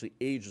it actually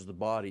ages the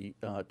body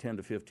 10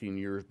 to 15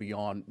 years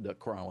beyond the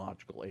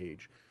chronological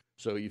age.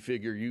 So you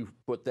figure you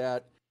put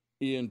that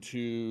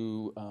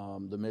into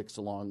the mix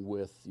along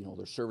with,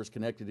 their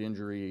service-connected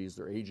injuries,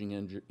 their aging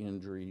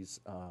injuries,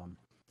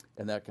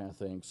 and that kind of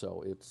thing.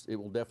 So it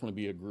will definitely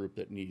be a group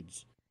that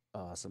needs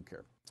some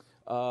care.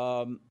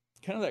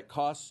 Kind of that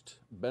cost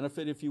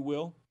benefit, if you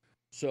will.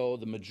 So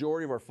the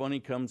majority of our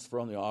funding comes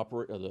from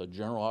the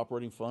general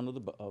operating fund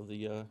of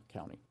the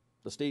county.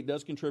 The state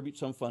does contribute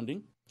some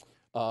funding.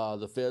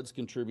 The feds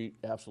contribute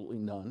absolutely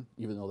none,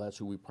 even though that's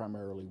who we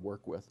primarily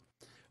work with.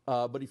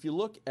 But if you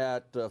look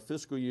at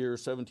fiscal year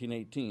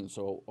 17-18,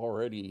 so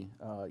already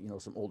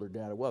some older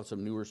data, we'll have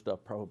some newer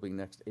stuff probably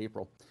next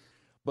April.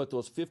 But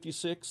those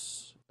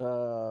 56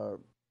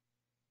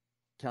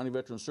 County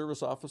Veteran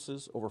Service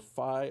Offices,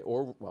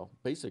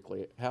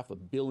 basically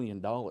 $500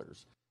 million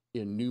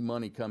in new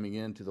money coming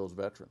into those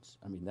veterans.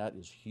 I mean, that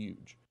is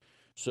huge.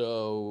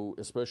 So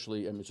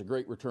especially, it's a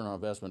great return on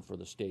investment for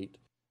the state,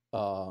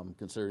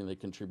 considering they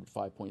contribute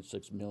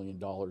 $5.6 million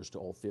to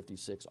all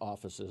 56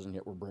 offices, and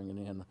yet we're bringing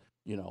in,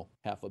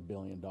 $500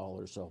 million.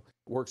 So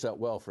it works out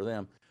well for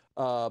them.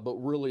 But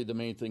really the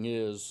main thing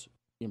is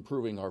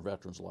improving our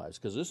veterans' lives,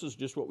 because this is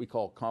just what we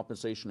call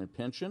compensation and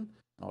pension.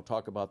 I'll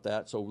talk about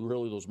that. So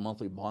really those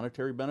monthly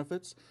monetary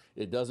benefits,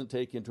 it doesn't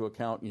take into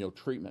account,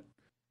 treatment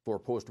for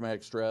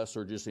post-traumatic stress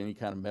or just any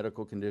kind of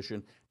medical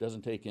condition. It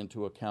doesn't take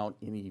into account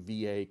any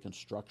VA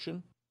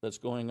construction that's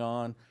going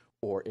on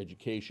or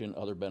education,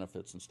 other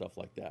benefits and stuff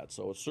like that.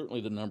 So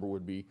certainly the number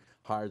would be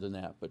higher than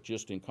that. But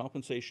just in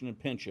compensation and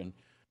pension,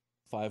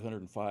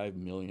 $505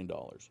 million.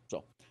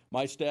 So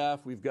my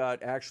staff, we've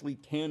got actually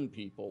 10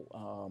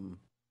 people,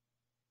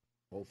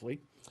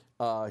 hopefully,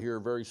 here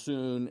very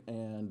soon,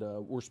 and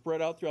we're spread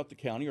out throughout the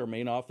county. Our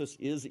main office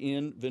is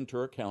in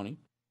Ventura County,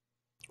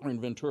 or in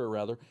Ventura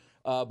rather,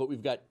 but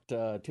we've got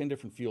 10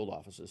 different field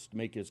offices to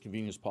make it as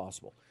convenient as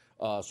possible.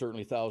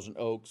 Certainly Thousand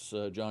Oaks,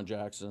 John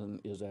Jackson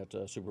is at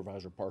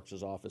Supervisor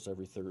Parks' office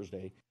every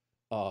Thursday.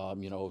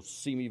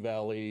 Simi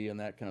Valley and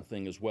that kind of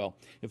thing as well.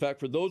 In fact,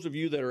 for those of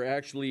you that are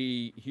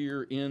actually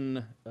here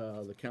in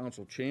the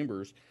council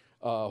chambers,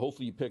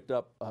 Hopefully you picked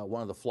up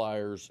one of the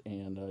flyers,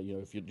 and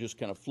if you just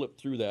kind of flip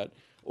through that,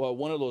 well,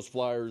 one of those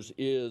flyers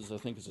is, I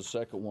think it's the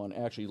second one,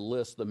 actually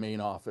lists the main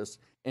office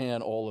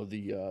and all of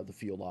the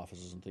field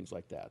offices and things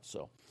like that.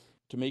 So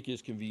to make it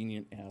as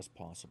convenient as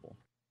possible.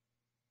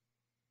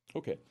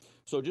 Okay,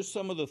 so just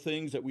some of the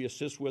things that we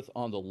assist with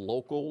on the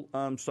local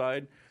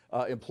side,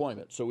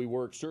 employment. So we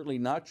work certainly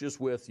not just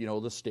with,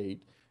 the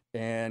state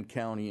and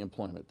county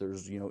employment.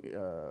 There's,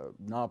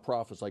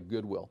 nonprofits like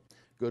Goodwill.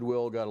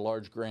 Goodwill got a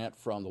large grant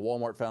from the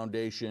Walmart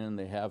Foundation.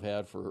 They have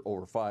had for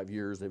over 5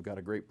 years. They've got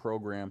a great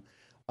program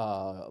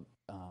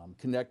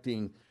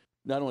connecting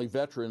not only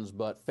veterans,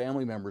 but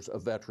family members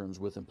of veterans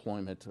with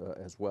employment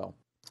as well.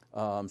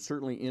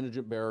 Certainly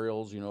indigent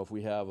burials, if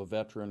we have a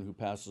veteran who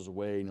passes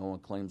away, no one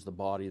claims the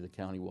body, the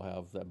county will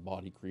have that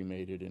body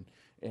cremated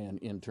and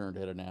interned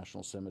at a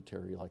national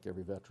cemetery like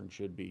every veteran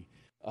should be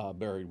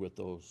buried with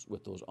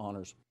those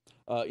honors.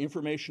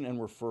 Information and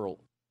referral.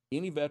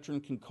 Any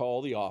veteran can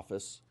call the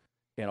office,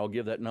 and I'll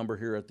give that number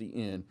here at the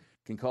end,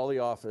 can call the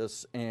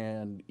office,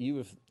 and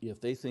even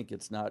if they think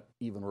it's not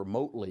even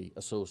remotely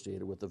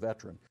associated with the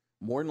veteran,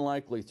 more than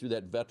likely through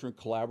that Veteran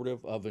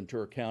Collaborative of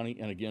Ventura County,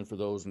 and again for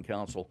those in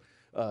council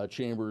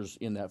chambers,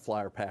 in that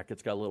flyer pack,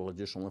 it's got a little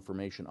additional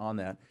information on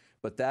that.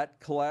 But that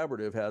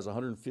collaborative has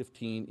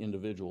 115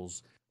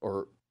 individuals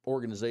or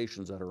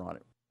organizations that are on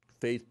it.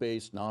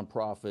 Faith-based,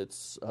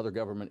 nonprofits, other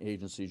government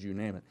agencies, you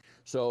name it.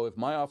 So if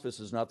my office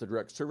is not the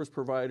direct service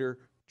provider,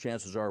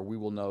 chances are we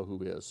will know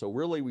who is. So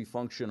really we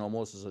function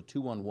almost as a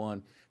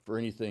 2-on-1 for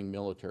anything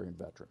military and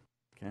veteran,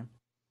 okay?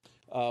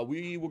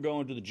 We will go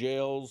into the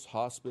jails,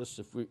 hospice,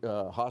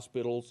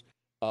 hospitals,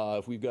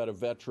 if we've got a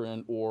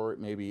veteran or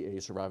maybe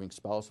a surviving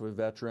spouse of a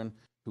veteran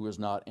who is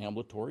not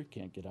ambulatory,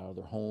 can't get out of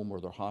their home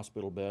or their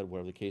hospital bed,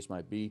 whatever the case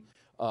might be.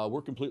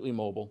 We're completely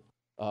mobile.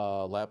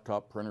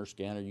 Laptop, printer,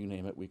 scanner, you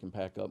name it, we can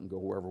pack up and go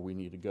wherever we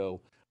need to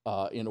go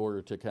in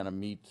order to kind of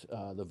meet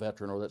the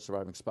veteran or that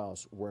surviving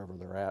spouse wherever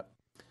they're at.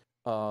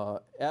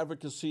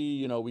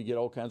 Advocacy, we get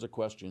all kinds of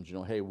questions,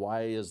 hey,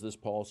 why is this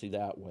policy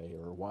that way?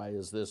 Or why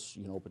is this,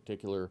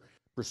 particular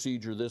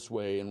procedure this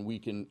way? And we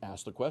can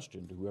ask the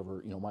question to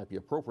whoever, might be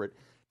appropriate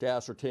to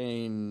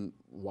ascertain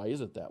why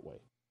is it that way?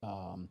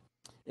 And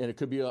it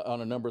could be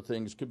on a number of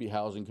things. Could be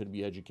housing, could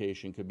be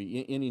education, could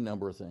be any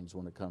number of things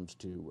when it comes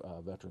to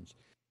veterans.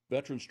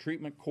 Veterans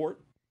Treatment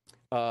Court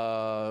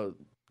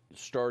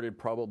started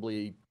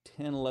probably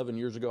 10, 11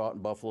 years ago out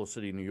in Buffalo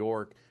City, New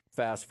York.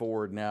 Fast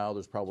forward now,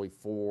 there's probably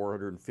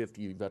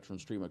 450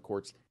 Veterans Treatment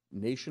Courts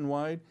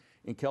nationwide.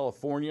 In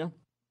California,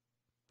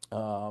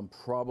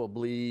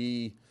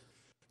 probably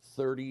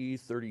 30,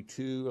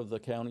 32 of the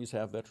counties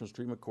have Veterans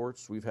Treatment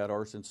Courts. We've had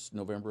ours since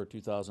November of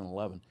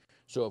 2011.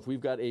 So if we've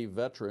got a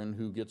veteran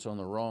who gets on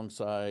the wrong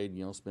side,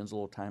 spends a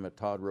little time at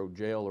Todd Road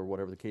Jail or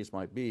whatever the case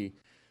might be,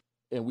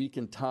 and we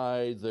can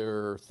tie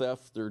their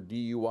theft, their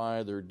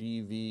DUI, their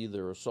DV,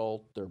 their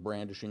assault, their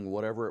brandishing,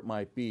 whatever it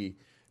might be,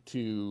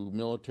 to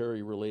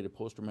military-related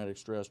post-traumatic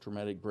stress,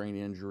 traumatic brain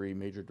injury,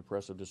 major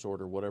depressive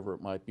disorder, whatever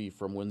it might be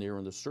from when they were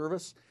in the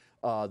service,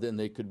 then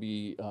they could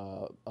be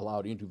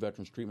allowed into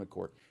Veterans Treatment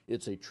Court.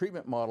 It's a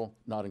treatment model,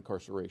 not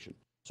incarceration.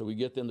 So we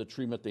get them the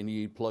treatment they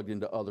need plugged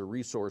into other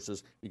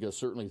resources, because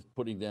certainly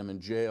putting them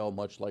in jail,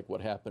 much like what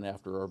happened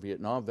after our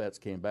Vietnam vets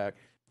came back,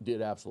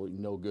 did absolutely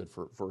no good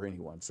for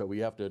anyone. So we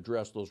have to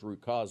address those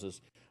root causes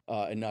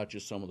and not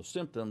just some of the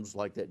symptoms,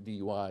 like that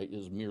DUI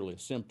is merely a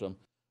symptom.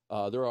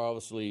 There are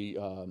obviously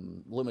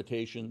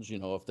limitations,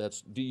 if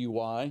that's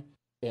DUI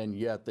and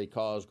yet they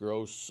cause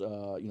gross,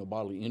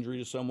 bodily injury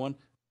to someone,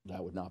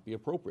 that would not be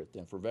appropriate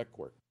then for vet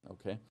court,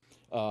 okay?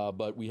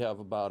 But we have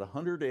about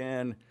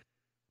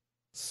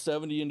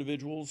 170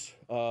 individuals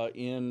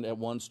in at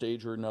one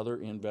stage or another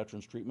in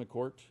Veterans Treatment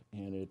Court,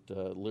 and it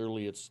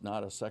literally it's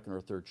not a second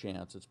or third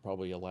chance, it's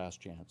probably a last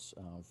chance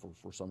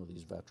for some of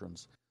these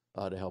veterans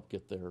to help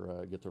get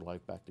their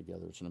life back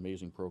together. It's an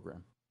amazing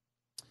program.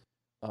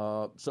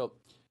 So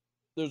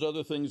there's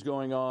other things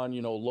going on,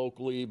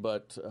 locally,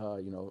 but,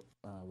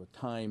 with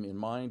time in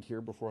mind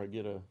here before I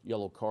get a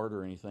yellow card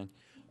or anything.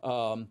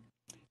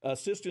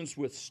 Assistance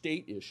with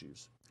state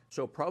issues.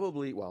 So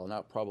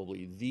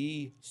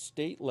the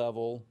state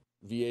level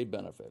VA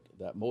benefit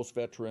that most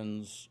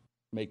veterans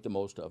make the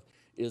most of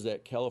is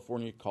that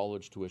California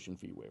college tuition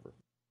fee waiver.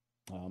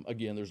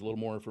 Again, there's a little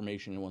more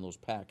information in one of those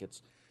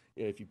packets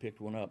if you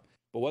picked one up.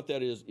 But what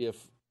that is,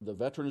 if the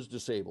veteran is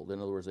disabled, in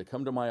other words, they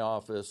come to my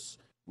office,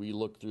 we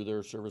look through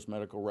their service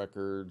medical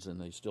records, and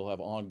they still have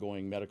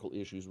ongoing medical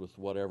issues with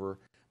whatever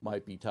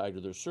might be tied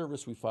to their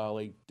service, we file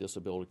a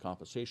disability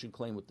compensation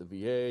claim with the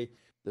VA.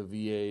 The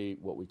VA,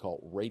 what we call,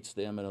 rates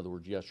them. In other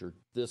words, yes, you're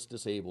this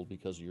disabled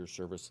because of your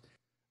service.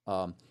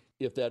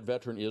 If that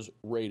veteran is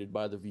rated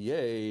by the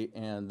VA,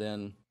 and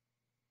then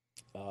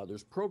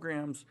there's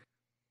programs,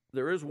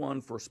 there is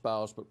one for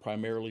spouse, but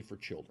primarily for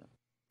children.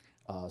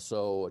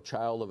 So a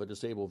child of a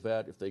disabled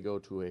vet, if they go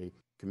to a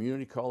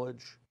community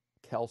college,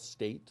 Cal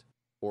State,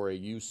 or a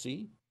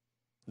UC,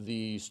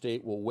 the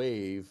state will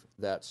waive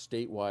that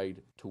statewide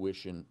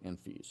tuition and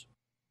fees.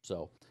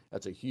 So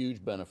that's a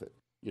huge benefit.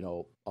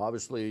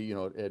 Obviously,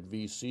 at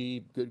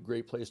VC,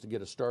 great place to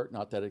get a start.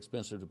 Not that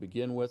expensive to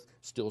begin with.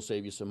 Still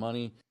save you some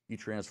money. You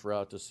transfer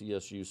out to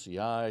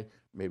CSUCI,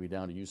 maybe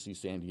down to UC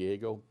San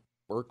Diego,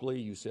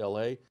 Berkeley,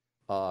 UCLA.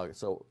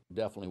 So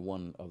definitely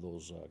one of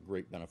those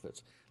great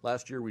benefits.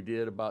 Last year we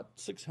did about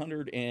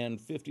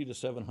 650 to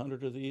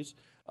 700 of these,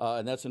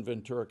 and that's in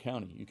Ventura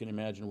County. You can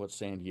imagine what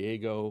San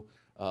Diego,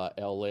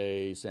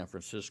 LA, San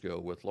Francisco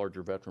with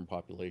larger veteran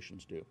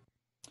populations do.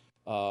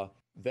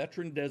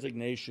 Veteran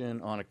designation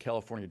on a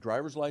California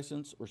driver's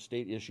license or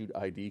state-issued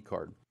ID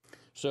card.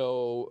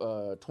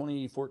 So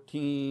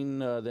 2014,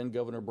 then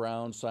Governor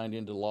Brown signed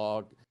into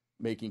law,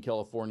 making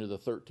California the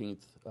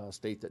 13th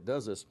state that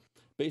does this.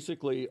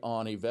 Basically,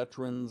 on a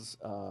veteran's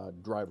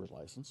driver's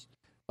license,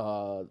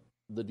 the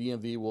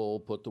DMV will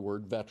put the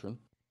word veteran.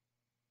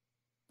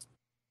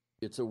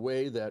 It's a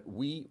way that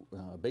we,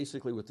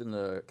 basically within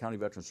the County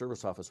Veteran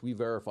Service Office, we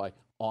verify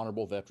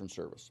honorable veteran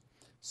service.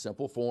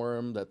 Simple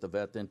form that the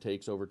vet then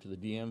takes over to the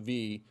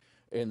DMV,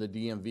 and the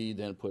DMV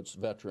then puts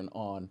veteran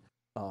on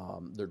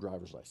their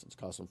driver's license.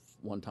 Costs them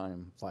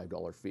one-time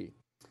 $5 fee.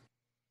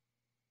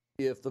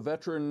 If the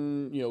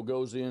veteran,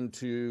 goes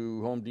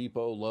into Home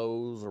Depot,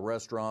 Lowe's, a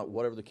restaurant,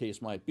 whatever the case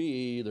might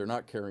be, they're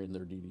not carrying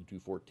their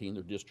DD-214,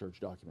 their discharge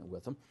document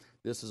with them.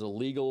 This is a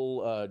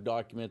legal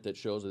document that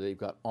shows that they've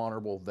got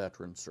honorable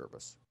veteran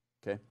service.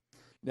 Okay.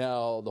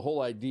 Now, the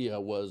whole idea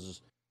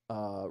was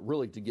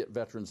really to get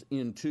veterans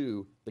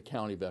into the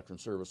County Veteran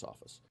Service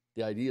Office.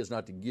 The idea is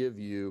not to give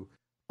you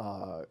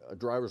a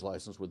driver's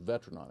license with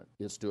veteran on it.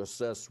 It's to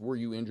assess, were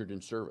you injured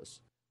in service?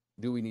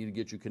 Do we need to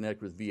get you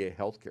connected with VA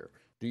healthcare?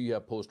 Do you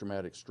have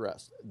post-traumatic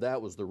stress? That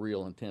was the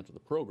real intent of the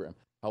program.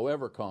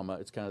 However,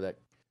 it's kind of that,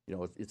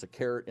 it's a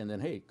carrot, and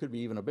then, hey, it could be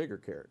even a bigger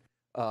carrot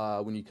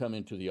when you come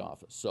into the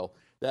office. So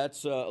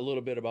that's a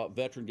little bit about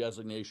veteran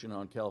designation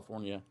on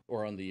California,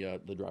 or on the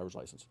driver's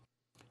license.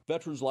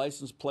 Veterans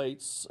license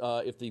plates,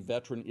 if the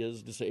veteran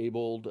is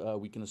disabled,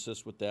 we can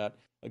assist with that.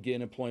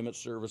 Again, employment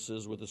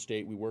services with the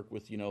state. We work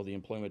with, the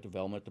Employment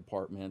Development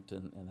Department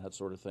and that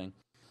sort of thing.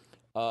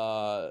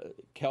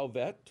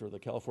 CalVet, or the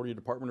California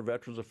Department of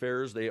Veterans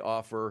Affairs, they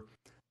offer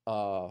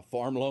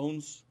farm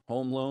loans,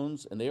 home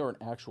loans, and they are an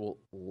actual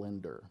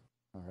lender.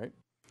 All right.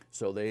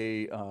 So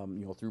they,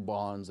 through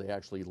bonds, they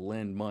actually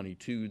lend money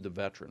to the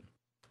veteran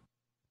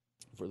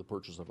for the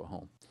purchase of a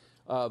home.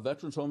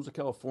 Veterans Homes of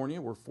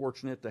California, we're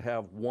fortunate to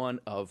have one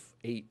of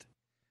 8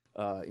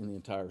 in the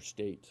entire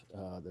state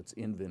that's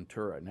in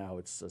Ventura. Now,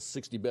 it's a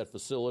 60-bed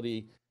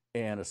facility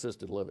and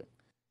assisted living.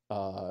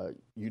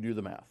 You do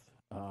the math.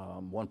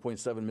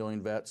 1.7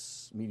 million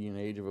vets, median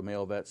age of a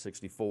male vet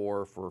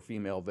 64. For a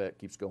female vet,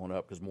 keeps going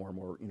up because more and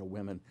more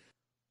women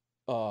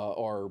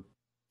are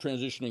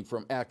transitioning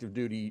from active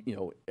duty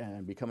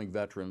and becoming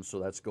veterans, so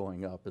that's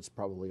going up. It's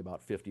probably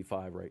about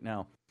 55 right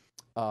now.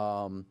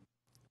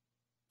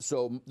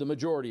 So the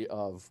majority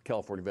of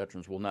California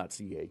veterans will not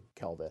see a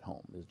CalVet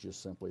home. It's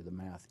just simply the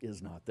math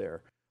is not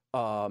there.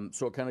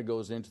 So it kind of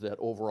goes into that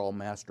overall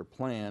master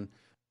plan,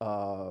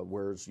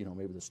 whereas,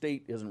 maybe the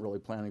state isn't really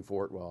planning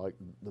for it. Well,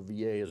 the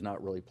VA is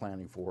not really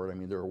planning for it. I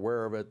mean, they're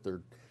aware of it.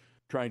 They're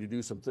trying to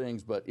do some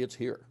things, but it's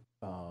here.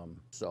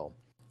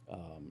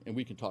 And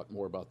we can talk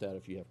more about that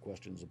if you have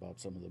questions about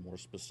some of the more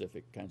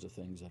specific kinds of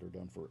things that are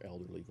done for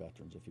elderly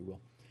veterans, if you will.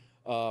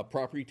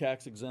 Property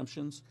tax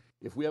exemptions.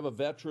 If we have a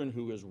veteran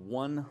who is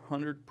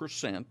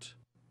 100%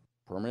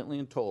 permanently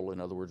and total, in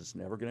other words, it's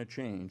never going to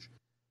change,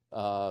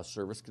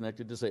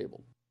 service-connected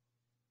disabled,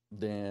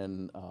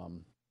 then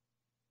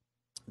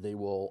they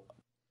will,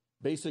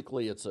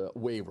 basically it's a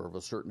waiver of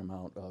a certain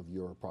amount of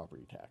your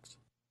property tax,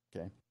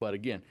 okay? But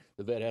again,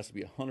 the vet has to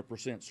be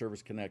 100%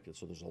 service-connected,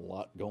 so there's a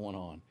lot going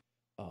on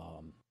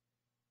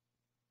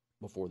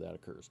before that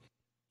occurs.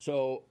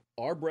 So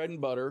our bread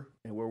and butter,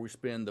 and where we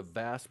spend the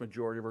vast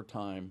majority of our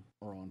time,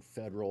 are on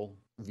federal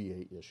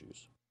VA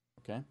issues,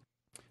 okay?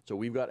 So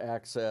we've got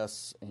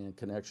access and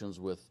connections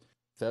with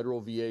federal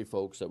VA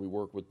folks that we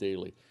work with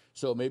daily.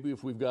 So maybe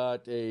if we've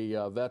got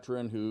a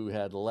veteran who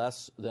had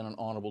less than an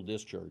honorable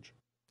discharge,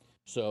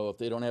 so if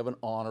they don't have an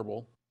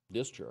honorable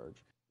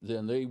discharge,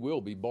 then they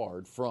will be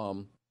barred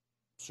from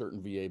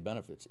certain VA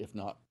benefits, if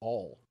not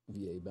all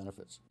VA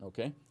benefits,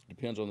 okay?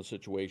 Depends on the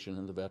situation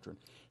and the veteran.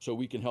 So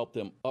we can help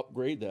them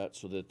upgrade that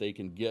so that they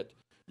can get,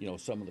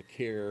 some of the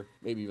care,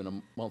 maybe even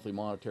a monthly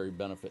monetary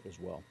benefit as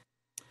well.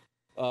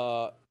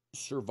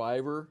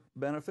 Survivor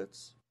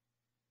benefits.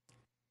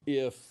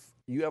 If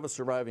we have a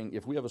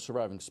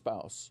surviving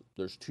spouse,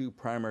 there's 2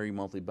 primary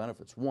monthly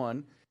benefits.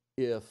 One,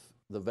 if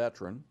the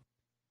veteran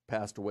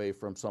passed away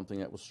from something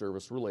that was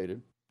service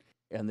related,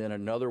 and then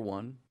another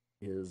one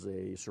is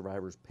a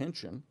survivor's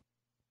pension,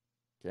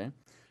 okay?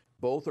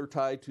 Both are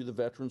tied to the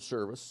veteran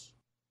service,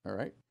 all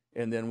right?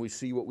 And then we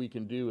see what we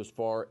can do as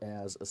far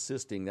as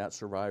assisting that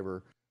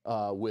survivor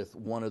with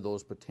one of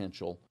those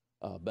potential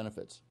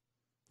benefits.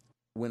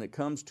 When it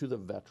comes to the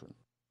veteran,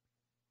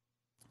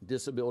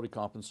 disability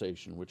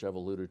compensation, which I've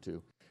alluded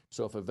to.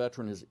 So if a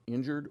veteran is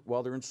injured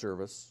while they're in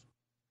service,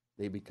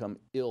 they become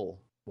ill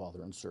while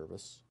they're in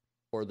service,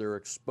 or they're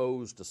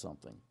exposed to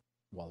something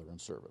while they're in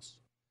service.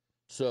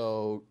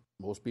 So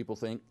most people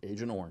think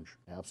Agent Orange,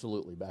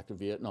 absolutely, back to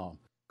Vietnam.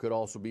 Could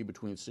also be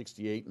between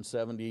 68 and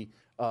 70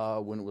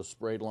 when it was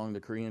sprayed along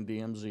the Korean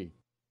DMZ.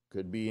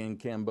 Could be in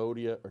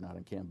Cambodia, or not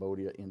in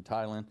Cambodia, in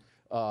Thailand,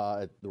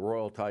 at the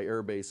Royal Thai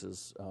Air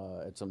Bases,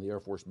 at some of the Air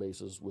Force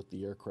bases with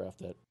the aircraft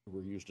that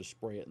were used to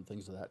spray it and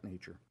things of that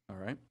nature, all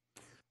right?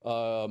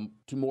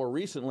 To more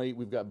recently,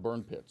 we've got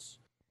burn pits.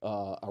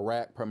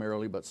 Iraq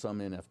primarily, but some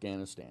in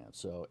Afghanistan.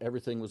 So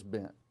everything was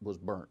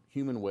burnt.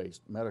 Human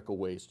waste, medical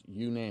waste,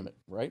 you name it,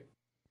 right?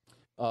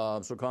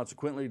 So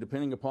consequently,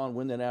 depending upon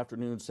when that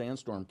afternoon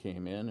sandstorm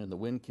came in and the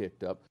wind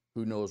kicked up,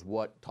 who knows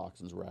what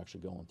toxins were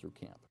actually going through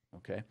camp,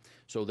 okay?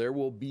 So there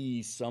will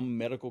be some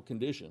medical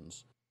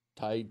conditions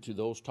tied to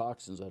those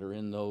toxins that are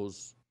in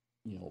those,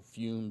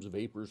 fumes,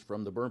 vapors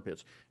from the burn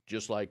pits,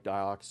 just like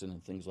dioxin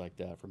and things like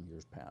that from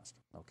years past,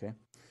 okay?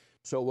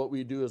 So what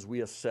we do is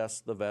we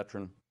assess the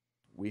veteran.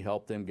 We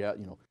help them get,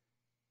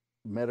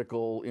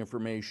 medical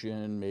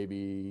information,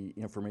 maybe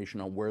information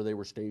on where they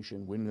were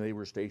stationed, when they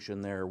were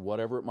stationed there,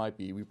 whatever it might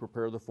be. We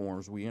prepare the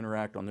forms. We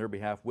interact on their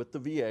behalf with the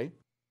VA,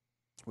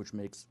 which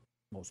makes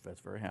most vets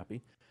very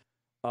happy.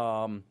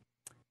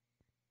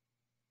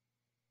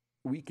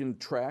 We can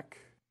track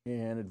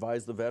and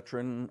advise the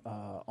veteran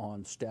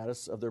on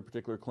status of their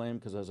particular claim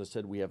because, as I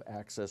said, we have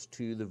access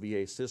to the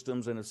VA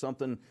systems. And if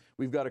something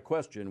we've got a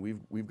question,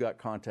 we've got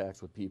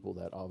contacts with people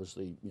that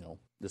obviously,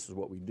 this is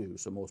what we do.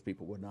 So most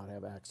people would not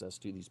have access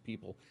to these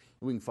people.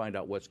 We can find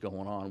out what's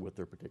going on with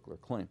their particular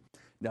claim.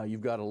 Now,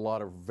 you've got a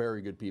lot of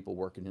very good people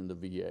working in the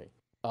VA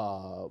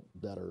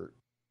that are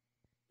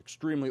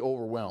extremely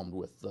overwhelmed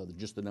with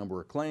just the number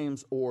of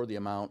claims or the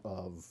amount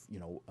of,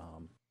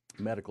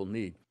 medical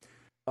need.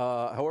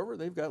 However,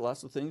 they've got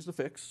lots of things to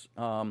fix,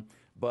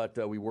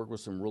 but we work with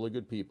some really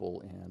good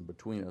people, and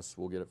between us,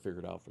 we'll get it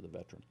figured out for the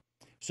veteran.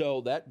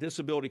 So that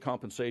disability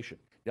compensation,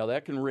 now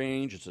that can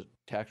range, it's a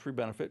tax-free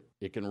benefit.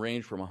 It can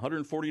range from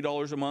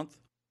 $140 a month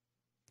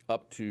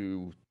up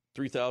to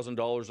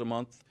 $3,000 a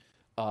month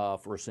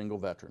for a single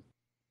veteran.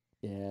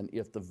 And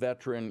if the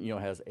veteran,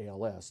 has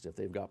ALS, if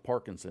they've got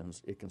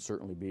Parkinson's, it can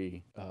certainly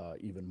be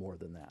even more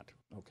than that,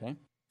 okay?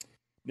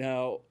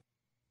 Now,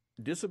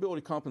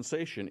 disability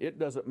compensation, it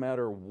doesn't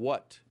matter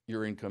what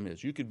your income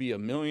is. You could be a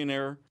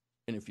millionaire,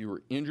 and if you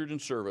were injured in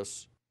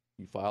service,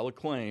 you file a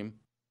claim,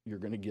 you're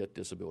going to get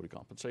disability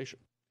compensation.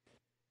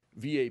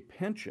 VA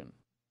pension,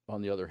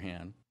 on the other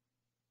hand,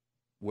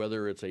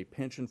 whether it's a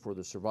pension for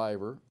the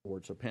survivor or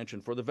it's a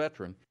pension for the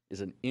veteran, is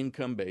an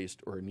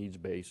income-based or a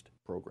needs-based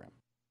program,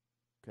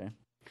 okay?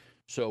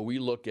 So we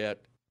look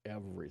at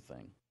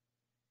everything,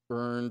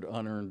 earned,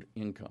 unearned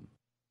income,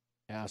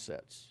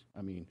 assets,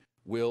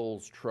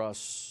 wills,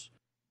 trusts,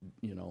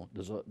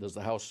 does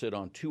the house sit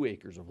on 2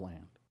 acres of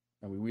land?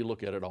 We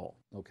look at it all,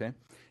 okay?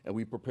 And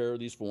we prepare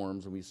these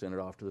forms and we send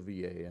it off to the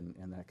VA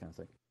and that kind of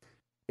thing.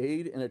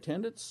 Aid and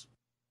attendance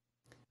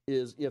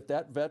is if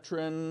that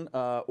veteran,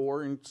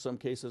 or in some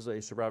cases a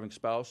surviving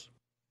spouse,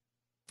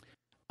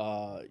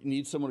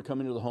 needs someone to come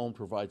into the home to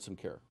provide some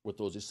care with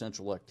those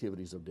essential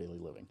activities of daily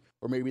living.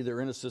 Or maybe they're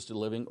in assisted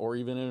living or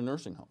even in a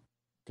nursing home,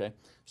 okay?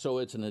 So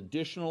it's an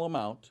additional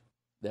amount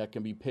that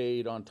can be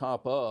paid on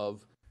top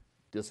of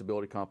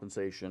disability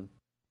compensation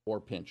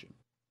or pension,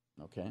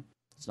 okay?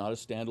 It's not a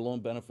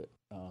standalone benefit.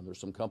 There's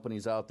some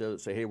companies out there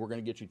that say, hey, we're going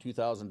to get you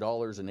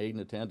 $2,000 in aid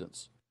and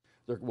attendance.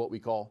 They're what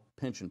we call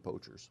pension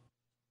poachers,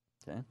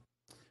 okay?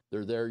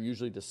 They're there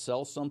usually to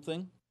sell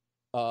something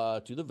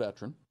to the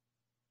veteran,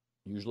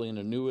 usually an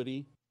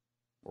annuity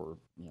or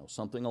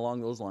something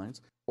along those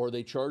lines, or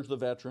they charge the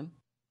veteran,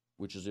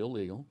 which is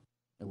illegal,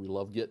 and we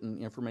love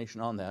getting information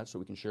on that so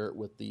we can share it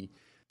with the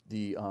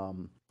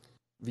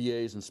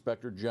VA's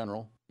Inspector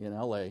General in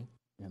LA,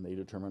 and they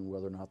determine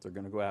whether or not they're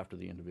going to go after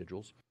the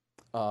individuals.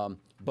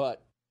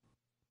 But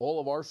all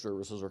of our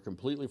services are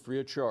completely free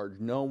of charge.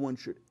 No one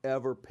should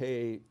ever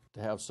pay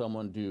to have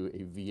someone do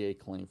a VA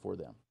claim for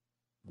them.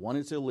 1,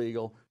 it's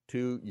illegal.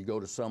 2, you go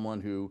to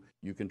someone who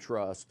you can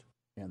trust,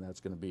 and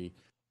that's going to be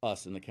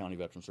us in the County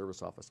Veteran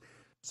Service Office.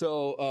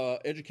 So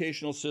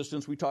educational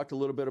assistance, we talked a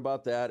little bit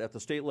about that. At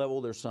the state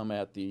level, there's some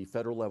at the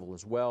federal level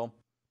as well.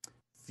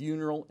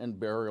 Funeral and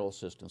burial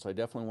assistance. I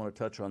definitely want to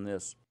touch on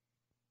this.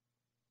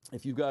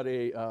 If you've got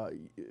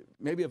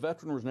maybe a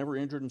veteran was never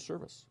injured in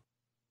service.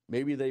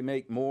 Maybe they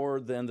make more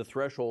than the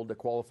threshold to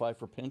qualify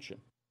for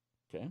pension,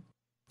 okay?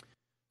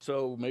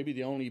 So maybe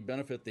the only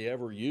benefit they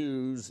ever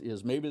use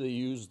is maybe they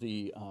use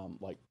the,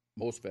 like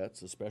most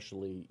vets,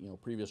 especially,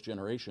 previous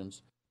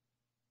generations,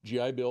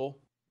 GI Bill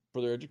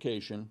for their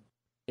education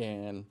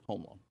and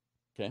home loan,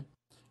 okay?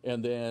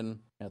 And then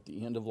at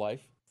the end of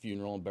life,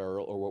 funeral and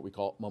burial, or what we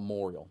call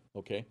memorial,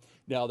 okay?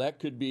 Now, that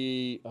could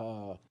be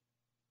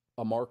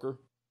a marker,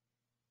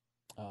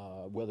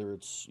 whether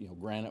it's,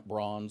 granite,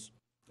 bronze.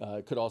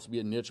 It could also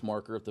be a niche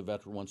marker if the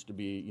veteran wants to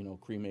be,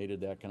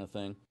 cremated, that kind of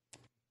thing.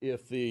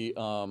 If the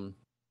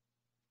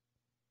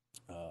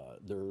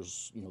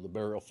there's, the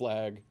burial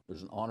flag,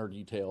 there's an honor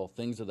detail,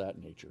 things of that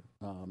nature.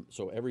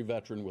 So every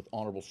veteran with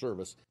honorable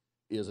service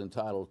is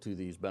entitled to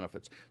these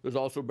benefits. There's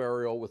also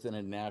burial within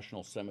a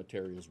national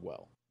cemetery as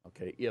well,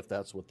 okay, if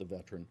that's what the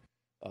veteran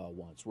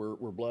once.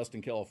 We're blessed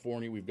in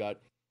California. We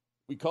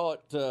call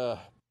it the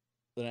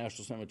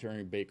National Cemetery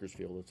in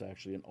Bakersfield. It's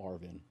actually in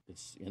Arvin.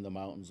 It's in the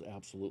mountains,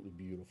 absolutely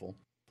beautiful.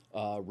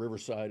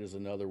 Riverside is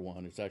another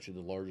one. It's actually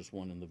the largest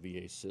one in the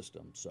VA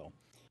system. So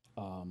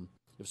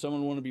if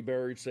someone want to be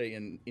buried, say,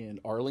 in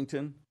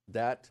Arlington,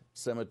 that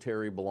National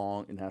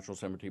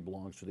Cemetery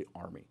belongs to the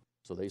Army.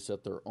 So they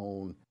set their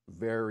own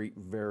very,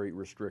 very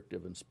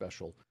restrictive and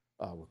special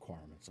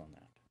requirements on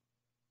that.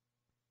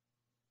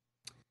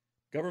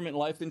 Government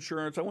life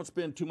insurance, I won't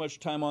spend too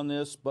much time on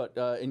this, but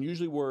and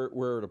usually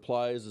where it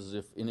applies is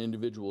if an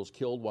individual is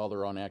killed while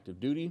they're on active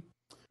duty,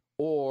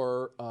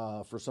 or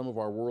for some of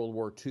our World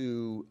War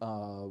II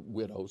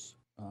widows,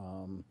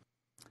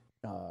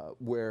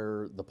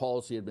 where the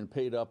policy had been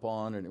paid up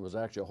on, and it was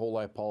actually a whole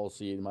life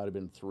policy. It might have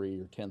been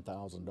 $3,000 or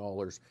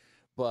 $10,000,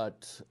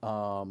 but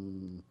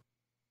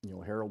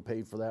Harold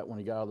paid for that when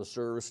he got out of the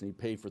service, and he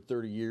paid for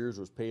 30 years.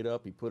 Was paid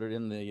up. He put it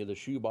in the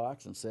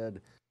shoebox and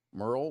said,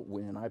 "Merle,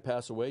 when I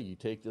pass away, you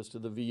take this to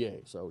the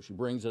VA." So she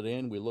brings it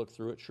in. We look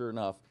through it. Sure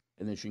enough,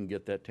 and then she can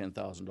get that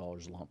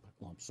 $10,000 lump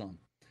sum.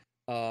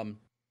 Home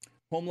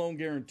loan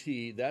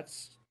guarantee.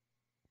 That's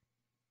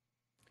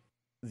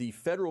the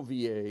federal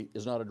VA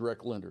is not a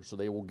direct lender, so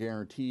they will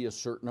guarantee a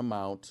certain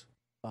amount.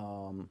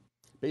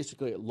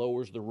 Basically, it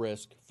lowers the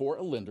risk for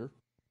a lender,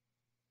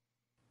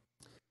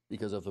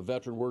 because if a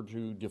veteran were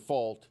to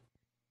default,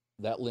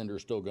 that lender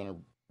is still going to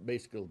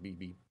basically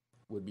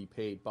would be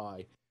paid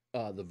by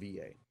the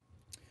VA.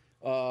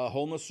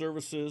 Homeless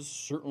services,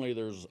 certainly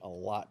there's a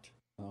lot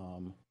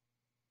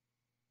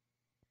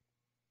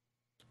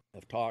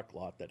of talk, a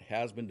lot that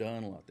has been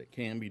done, a lot that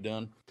can be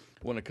done.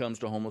 When it comes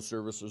to homeless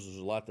services, there's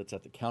a lot that's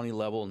at the county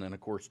level, and then, of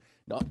course,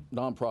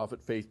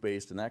 nonprofit,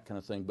 faith-based, and that kind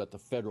of thing, but the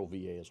federal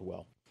VA as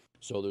well.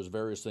 So there's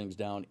various things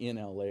down in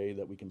LA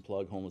that we can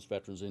plug homeless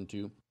veterans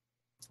into.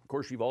 Of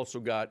course, you've also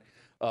got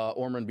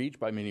Ormond Beach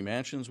by Mini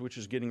Mansions, which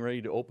is getting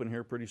ready to open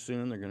here pretty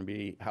soon. They're going to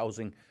be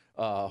housing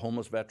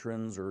homeless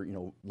veterans or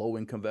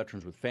low-income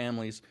veterans with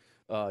families.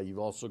 You've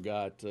also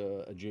got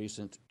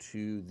adjacent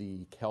to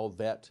the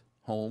Calvet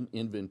home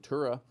in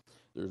Ventura,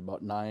 there's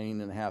about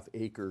 9.5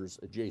 acres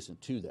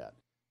adjacent to that.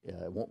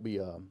 It won't be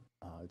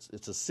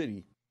it's a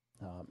city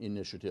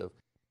initiative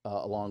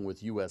along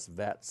with U.S.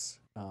 Vets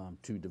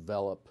to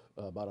develop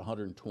about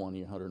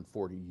 120,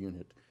 140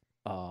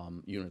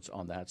 units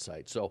on that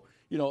site. So,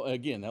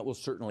 again, that will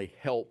certainly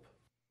help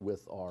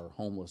with our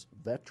homeless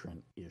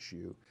veteran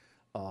issue,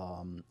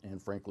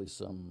 and frankly,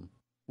 some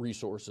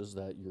resources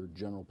that your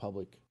general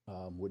public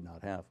would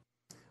not have.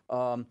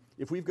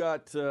 If we've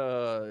got,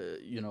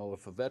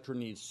 if a veteran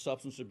needs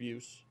substance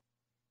abuse,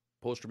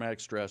 post-traumatic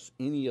stress,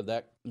 any of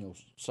that,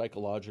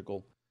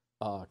 psychological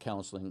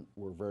counseling,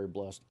 we're very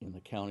blessed in the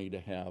county to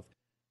have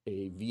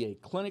a VA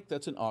clinic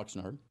that's in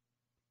Oxnard.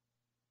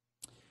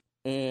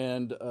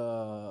 And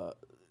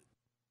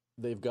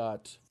they've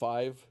got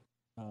 5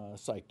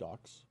 psych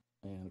docs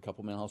and a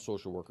couple mental health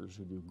social workers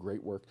who do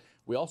great work.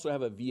 We also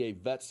have a VA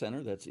vet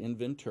center that's in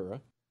Ventura,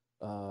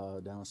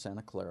 down in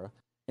Santa Clara.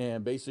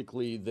 And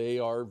basically, they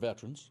are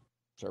veterans.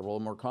 Several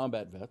of them are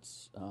combat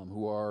vets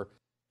who are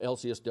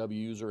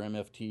LCSWs or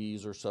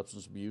MFTs or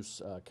substance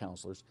abuse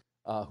counselors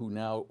who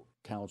now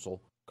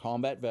counsel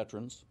combat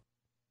veterans,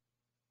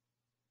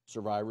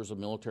 survivors of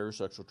military or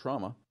sexual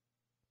trauma,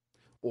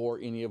 or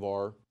any of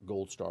our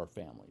Gold Star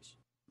families.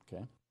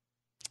 Okay.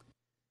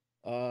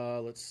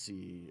 Let's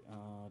see.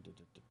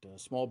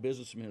 Small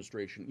Business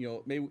Administration.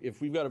 Maybe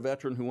if we've got a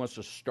veteran who wants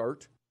to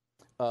start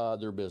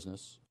their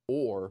business,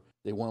 or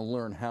they want to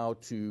learn how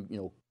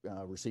to,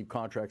 receive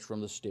contracts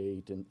from the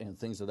state and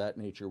things of that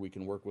nature, we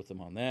can work with them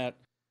on that.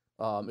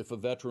 If a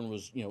veteran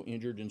was,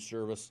 injured in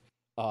service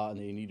and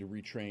they need to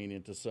retrain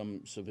into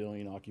some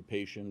civilian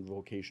occupation,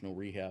 vocational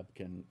rehab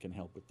can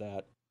help with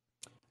that.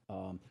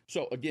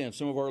 So again,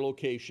 some of our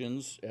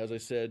locations, as I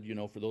said,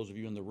 for those of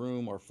you in the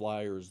room, our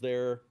flyer is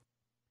there,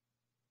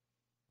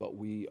 but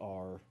we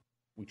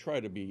try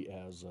to be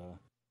as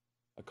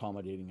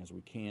accommodating as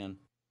we can.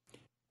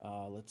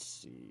 Let's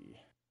see.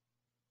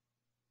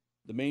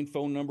 The main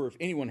phone number, if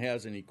anyone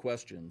has any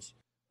questions,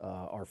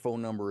 our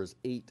phone number is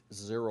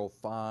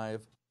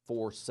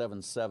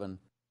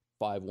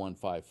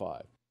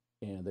 805-477-5155.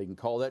 And they can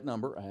call that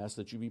number. I ask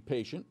that you be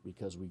patient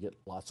because we get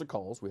lots of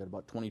calls. We had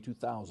about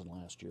 22,000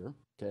 last year.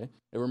 Okay.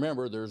 And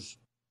remember, there's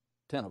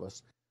 10 of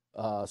us.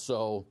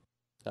 So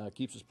it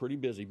keeps us pretty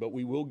busy, but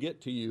we will get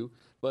to you.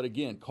 But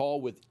again,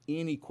 call with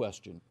any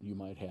question you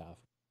might have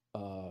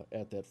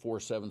at that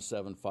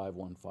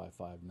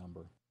 477-5155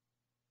 number.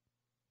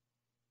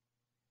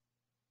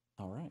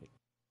 All right.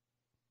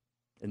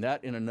 And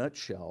that, in a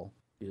nutshell,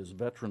 is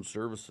veteran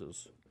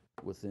services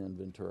within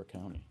Ventura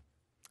County.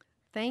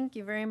 Thank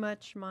you very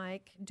much,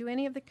 Mike. Do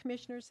any of the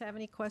commissioners have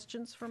any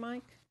questions for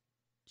Mike?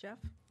 Jeff?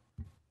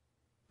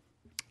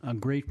 A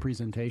great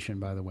presentation,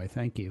 by the way.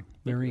 Thank you.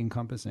 Very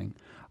encompassing.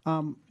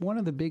 One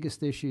of the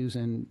biggest issues,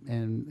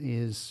 and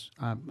is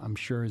I'm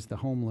sure, is the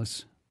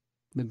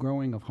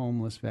growing of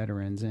homeless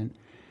veterans, and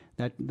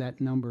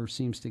that number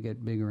seems to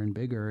get bigger and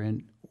bigger.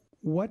 And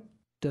what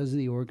does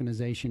the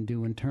organization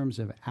do in terms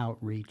of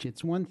outreach?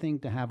 It's one thing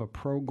to have a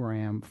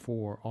program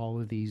for all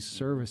of these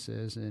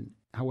services, and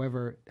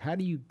however, how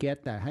do you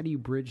get that? How do you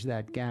bridge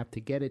that gap to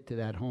get it to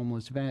that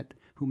homeless vet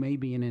who may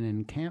be in an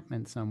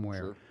encampment somewhere?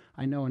 Sure.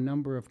 I know a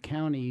number of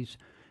counties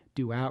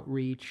do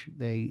outreach.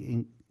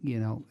 They,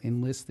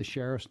 enlist the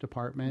sheriff's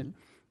department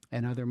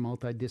and other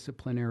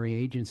multidisciplinary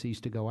agencies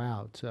to go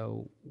out.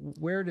 So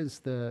where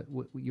does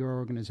your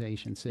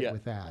organization sit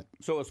with that?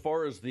 So as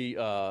far as the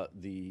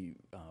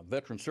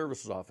Veteran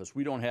Services Office,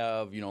 we don't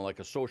have, like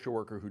a social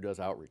worker who does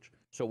outreach.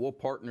 So we'll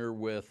partner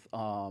with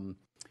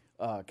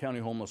County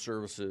Homeless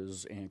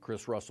Services and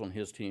Chris Russell and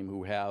his team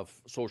who have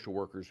social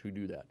workers who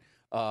do that,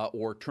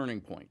 or Turning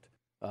Point.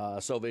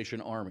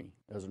 Salvation Army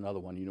is another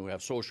one. We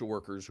have social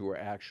workers who are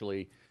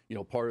actually,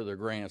 part of their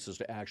grants is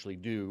to actually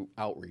do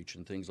outreach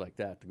and things like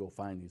that to go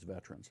find these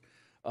veterans.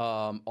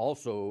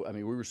 Also,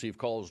 we receive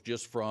calls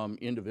just from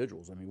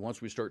individuals.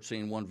 Once we start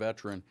seeing one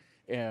veteran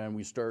and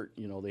we start,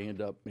 they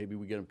end up, maybe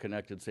we get them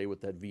connected, say,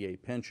 with that VA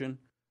pension,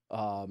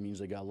 means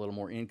they got a little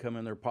more income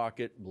in their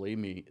pocket. Believe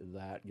me,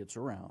 that gets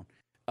around.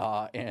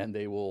 And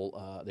they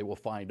will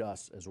find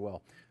us as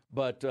well.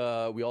 But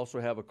we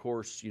also have, of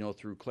course,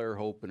 through Claire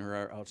Hope and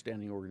her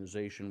outstanding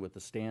organization with the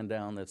Stand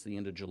Down, that's the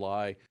end of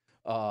July.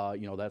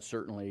 That's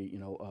certainly,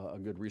 a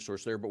good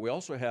resource there. But we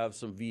also have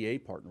some VA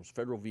partners,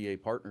 federal VA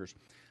partners,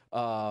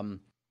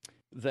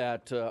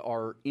 that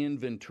are in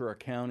Ventura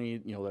County,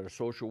 that are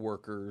social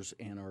workers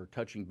and are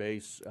touching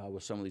base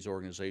with some of these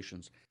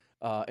organizations.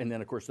 And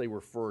then, of course, they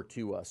refer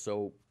to us.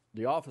 So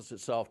the office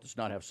itself does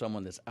not have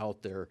someone that's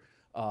out there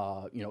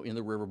in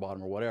the river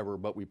bottom or whatever,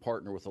 but we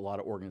partner with a lot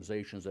of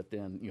organizations that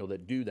then,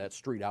 that do that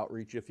street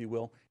outreach, if you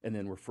will, and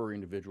then refer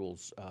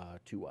individuals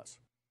to us.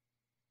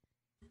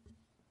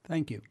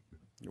 Thank you.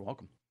 You're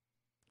welcome.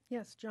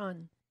 Yes,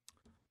 John.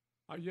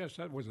 Yes,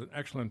 that was an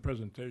excellent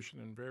presentation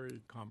and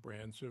very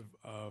comprehensive.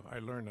 I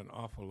learned an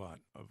awful lot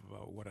of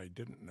what I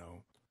didn't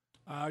know.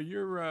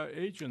 Your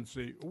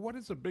agency, what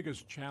is the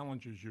biggest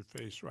challenges you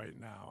face right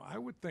now? I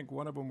would think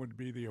one of them would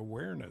be the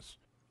awareness,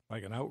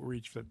 like an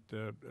outreach that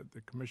the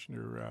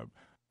commissioner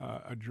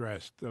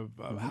addressed, of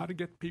how to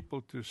get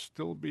people to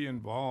still be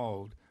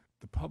involved,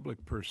 the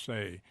public per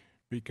se,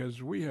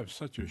 because we have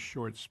such a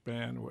short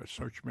span with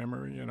search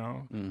memory,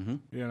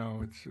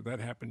 that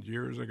happened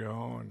years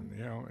ago, and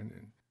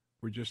and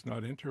we're just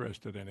not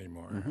interested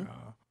anymore.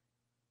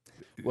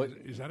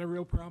 Is that a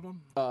real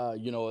problem?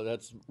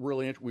 That's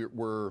really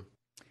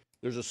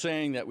there's a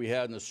saying that we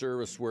had in the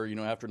service where,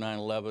 after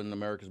 9/11,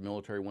 America's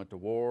military went to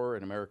war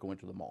and America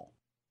went to the mall.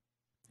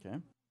 Okay.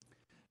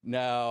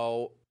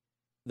 Now,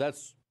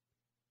 that's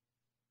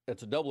a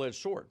double-edged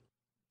sword,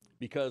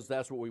 because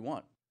that's what we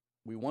want.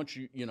 We want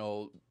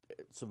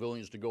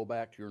civilians to go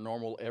back to your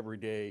normal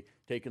everyday,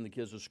 taking the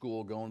kids to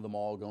school, going to the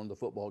mall, going to the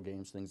football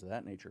games, things of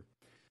that nature.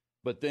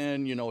 But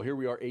then, here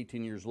we are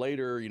 18 years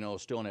later,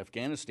 still in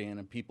Afghanistan,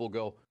 and people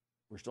go,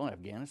 we're still in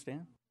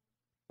Afghanistan?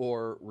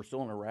 Or we're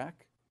still in Iraq?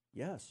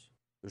 Yes.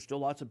 There's still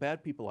lots of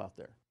bad people out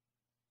there.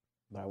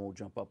 But I won't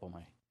jump up on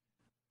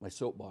my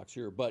soapbox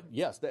here. But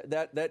yes,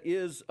 that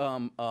is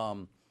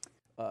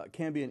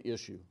can be an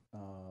issue.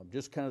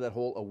 Just kind of that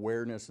whole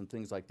awareness and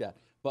things like that.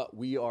 But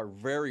we are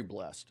very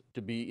blessed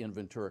to be in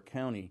Ventura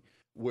County,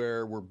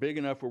 where we're big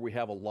enough where we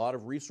have a lot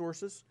of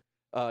resources,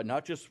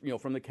 not just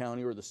from the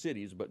county or the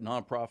cities, but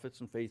nonprofits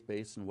and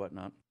faith-based and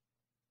whatnot,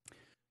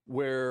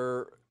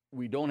 where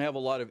we don't have a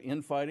lot of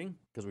infighting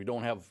because we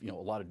don't have a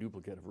lot of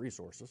duplicative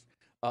resources.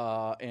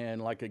 And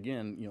like,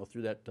 again,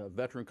 through that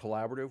veteran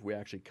collaborative, we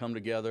actually come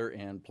together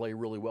and play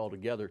really well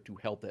together to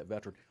help that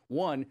veteran.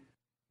 One,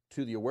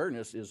 to the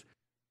awareness is,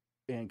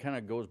 and kind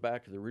of goes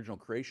back to the original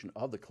creation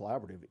of the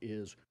collaborative,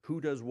 is who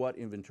does what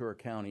in Ventura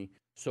County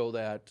so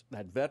that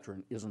that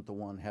veteran isn't the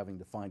one having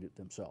to find it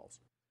themselves.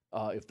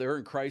 If they're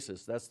in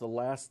crisis, that's the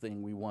last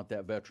thing we want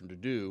that veteran to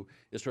do,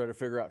 is try to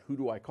figure out, who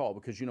do I call?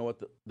 Because you know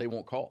what? They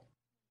won't call.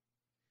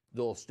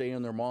 They'll stay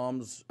in their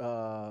mom's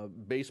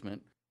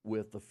basement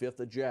with the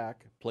fifth of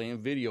Jack playing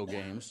video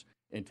games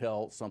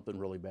until something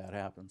really bad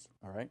happens.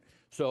 All right.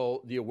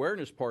 So the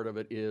awareness part of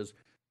it is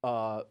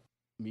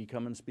me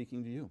coming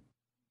speaking to you.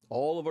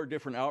 All of our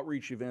different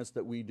outreach events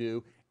that we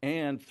do,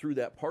 and through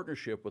that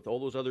partnership with all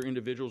those other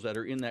individuals that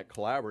are in that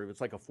collaborative, it's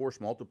like a force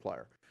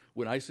multiplier.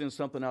 When I send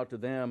something out to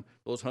them,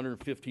 those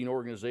 115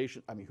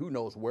 organizations, who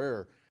knows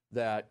where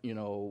that,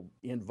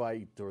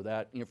 invite or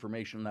that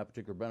information on that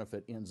particular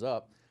benefit ends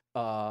up,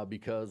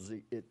 because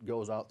it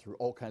goes out through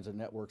all kinds of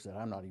networks that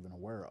I'm not even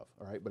aware of.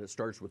 All right, but it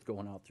starts with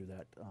going out through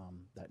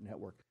that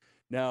network.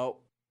 Now,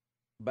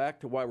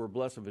 back to why we're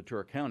blessed in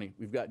Ventura County.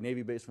 We've got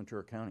Navy-based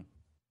Ventura County.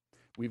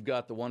 We've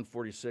got the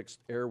 146th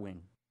Air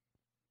Wing,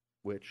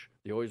 which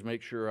they always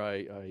make sure I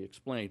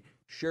explain,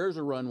 shares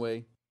a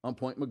runway on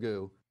Point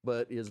Magoo,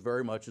 but is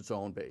very much its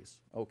own base.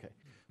 Okay,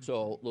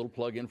 so little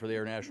plug-in for the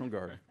Air National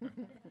Guard.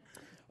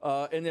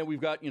 And then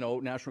we've got,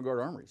 National Guard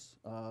armories.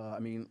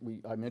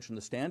 I mentioned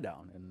the stand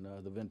down,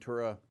 and the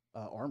Ventura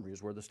Armory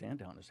is where the stand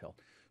down is held.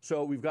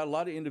 So we've got a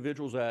lot of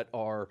individuals that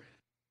are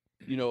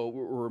you know,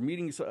 we're a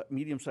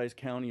medium-sized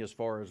county as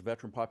far as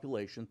veteran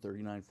population,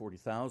 39,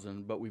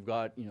 40,000, but we've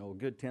got, you know, a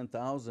good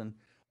 10,000.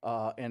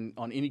 And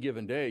on any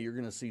given day, you're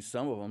going to see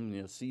some of them,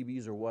 you know,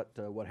 CBs or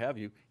what have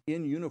you,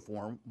 in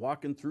uniform,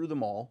 walking through the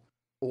mall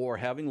or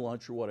having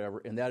lunch or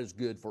whatever, and that is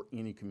good for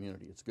any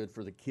community. It's good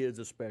for the kids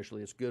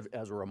especially. It's good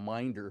as a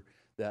reminder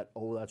that,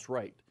 oh, that's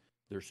right,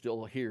 they're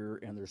still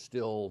here and they're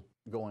still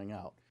going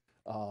out.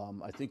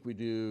 I think we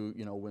do,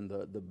 you know, when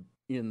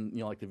you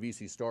know, like the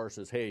VC Star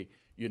says, hey,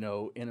 you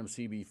know,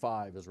 NMCB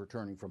 5 is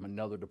returning from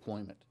another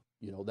deployment.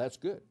 You know, that's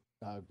good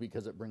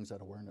because it brings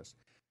that awareness.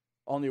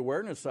 On the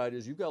awareness side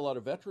is you've got a lot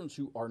of veterans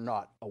who are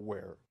not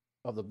aware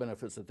of the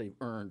benefits that they've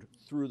earned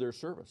through their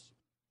service.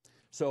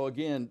 So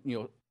again, you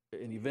know,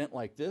 an event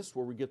like this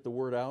where we get the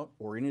word out,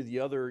 or any of the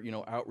other, you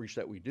know, outreach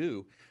that we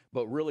do,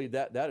 but really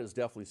that is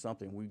definitely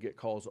something. We get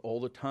calls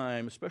all the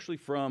time, especially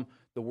from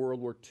the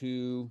World War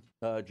II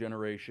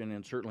generation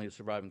and certainly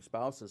surviving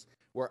spouses,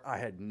 where I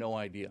had no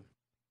idea.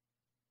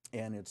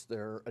 And it's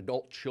their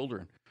adult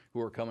children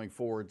who are coming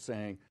forward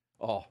saying,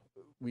 oh,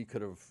 we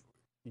could have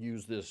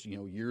used this, you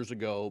know, years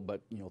ago,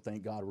 but, you know,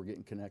 thank God we're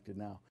getting connected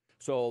now.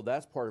 So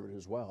that's part of it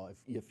as well.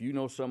 If you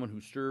know someone who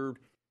served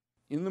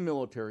in the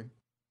military,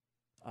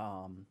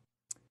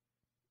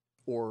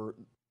 or,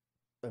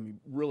 I mean,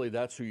 really,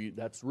 that's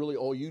really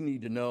all you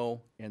need to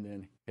know. And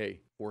then,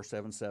 hey,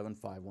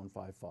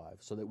 477-5155,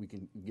 so that we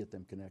can get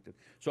them connected.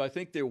 So I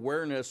think the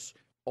awareness,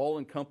 all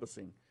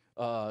encompassing,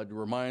 to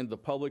remind the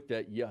public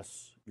that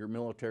yes, your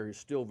military is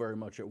still very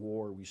much at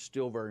war. We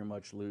still very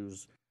much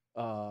lose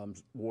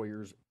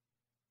warriors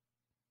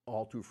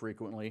all too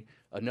frequently.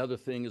 Another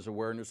thing is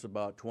awareness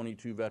about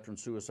 22 veteran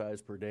suicides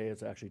per day.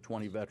 It's actually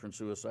 20 veteran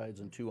suicides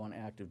and 2 on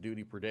active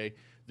duty per day.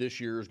 This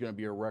year is going to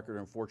be a record,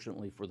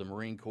 unfortunately, for the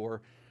Marine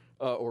Corps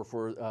or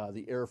for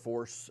the Air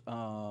Force.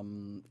 I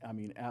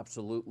mean,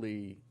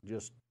 absolutely,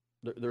 just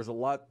there's a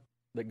lot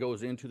that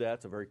goes into that.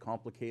 It's a very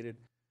complicated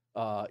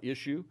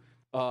issue,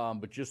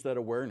 but just that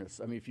awareness.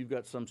 I mean, if you've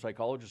got some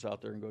psychologist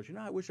out there and goes, you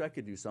know, I wish I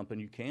could do something,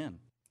 you can.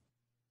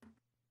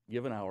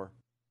 Give an hour.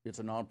 It's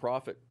a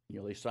nonprofit. You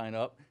know, they sign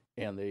up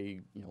and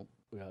they, you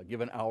know, give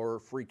an hour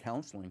free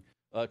counseling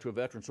to a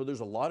veteran. So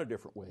there's a lot of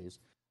different ways.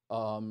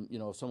 You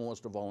know, if someone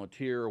wants to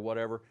volunteer or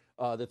whatever,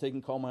 that they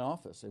can call my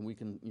office and we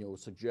can, you know,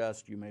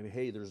 suggest you maybe,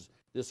 hey, there's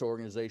this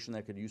organization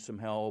that could use some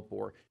help,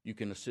 or you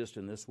can assist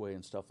in this way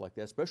and stuff like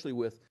that. Especially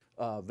with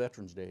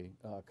Veterans Day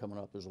coming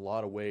up, there's a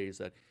lot of ways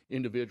that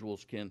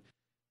individuals can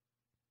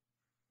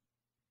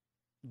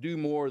do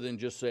more than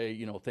just say,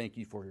 you know, thank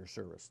you for your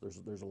service.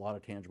 There's a lot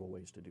of tangible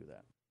ways to do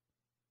that.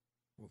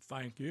 Well,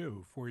 thank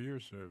you for your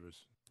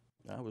service.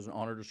 It was an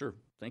honor to serve.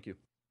 Thank you.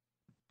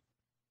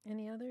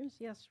 Any others?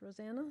 Yes,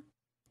 Rosanna?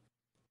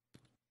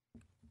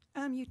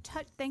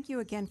 Thank you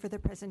again for the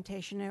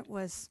presentation. It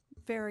was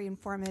very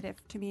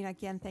informative to me. And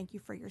again, thank you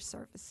for your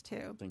service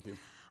too. Thank you.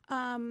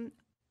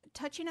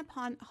 Touching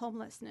upon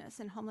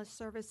homelessness and homeless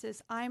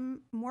services,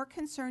 I'm more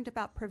concerned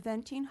about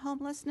preventing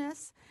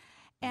homelessness.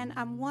 And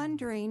I'm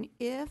wondering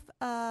if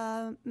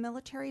a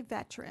military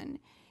veteran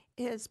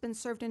has been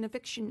served an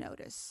eviction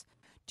notice.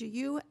 Do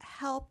you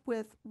help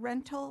with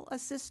rental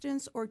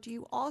assistance, or do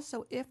you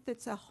also, if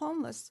it's a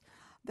homeless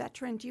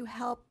veteran, do you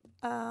help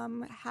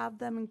have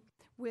them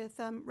with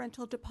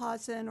rental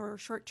deposit or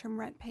short-term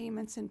rent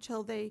payments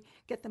until they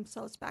get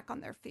themselves back on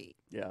their feet?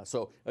 Yeah,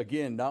 so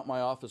again, not my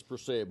office per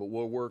se, but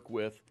we'll work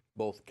with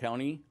both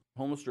County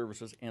Homeless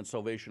Services and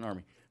Salvation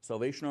Army.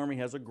 Salvation Army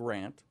has a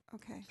grant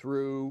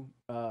through,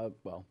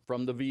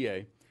 from the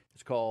VA.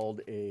 It's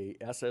called a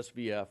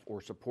SSVF,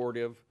 or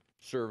Supportive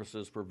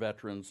Services for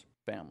Veterans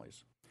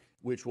Families,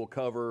 which will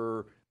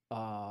cover,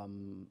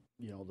 you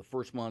know, the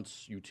first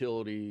month's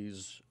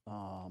utilities,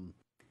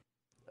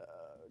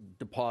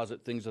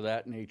 deposit, things of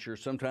that nature.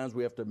 Sometimes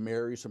we have to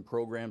marry some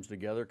programs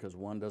together because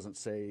one doesn't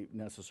say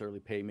necessarily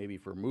pay maybe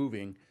for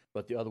moving,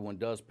 but the other one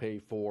does pay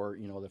for,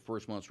 you know, the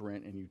first month's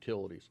rent and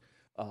utilities.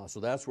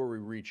 So that's where we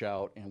reach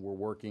out, and we're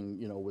working,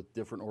 you know, with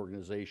different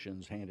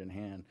organizations hand in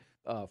hand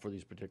for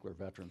these particular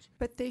veterans.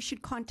 But they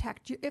should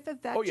contact you if a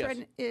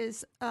veteran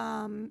is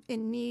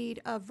in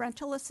need of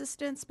rental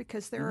assistance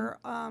because they're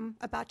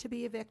about to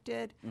be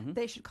evicted.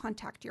 They should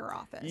contact your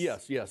office.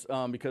 Yes,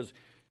 because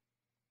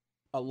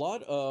a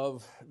lot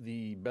of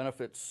the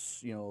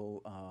benefits, you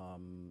know,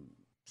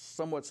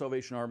 somewhat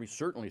Salvation Army,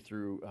 certainly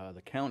through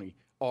the county,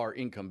 are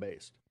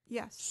income-based.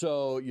 Yes.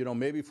 So, you know,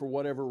 maybe for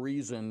whatever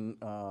reason,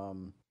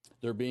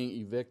 they're being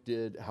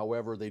evicted.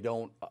 However, they're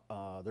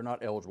not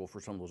eligible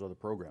for some of those other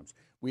programs.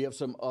 We have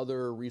some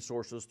other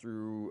resources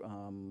through,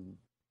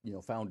 you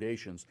know,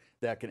 foundations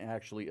that can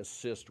actually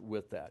assist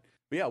with that.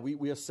 But yeah,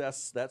 we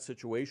assess that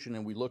situation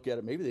and we look at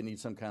it. Maybe they need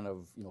some kind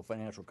of, you know,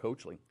 financial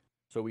coaching,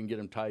 so we can get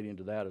them tied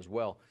into that as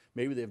well.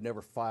 Maybe they've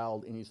never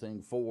filed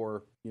anything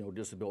for, you know,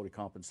 disability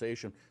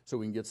compensation, so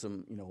we can get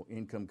some, you know,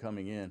 income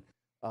coming in.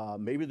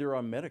 Maybe they're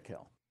on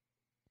Medi-Cal.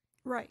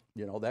 Right.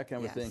 You know, that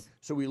kind of thing.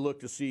 So we look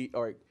to see,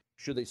 all right,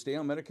 should they stay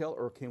on Medi-Cal,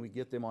 or can we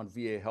get them on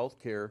VA health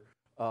care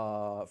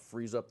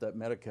frees up that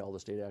Medi-Cal. The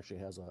state actually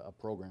has a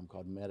program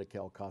called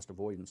Medi-Cal cost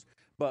avoidance.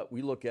 But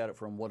we look at it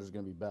from what is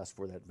going to be best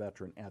for that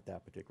veteran at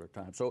that particular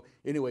time. So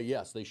anyway,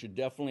 yes, they should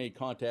definitely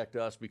contact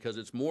us because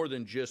it's more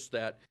than just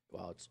that.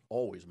 Well, it's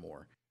always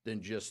more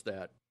than just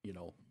that,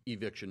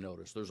 eviction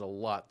notice. There's a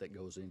lot that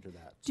goes into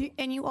that.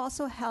 And you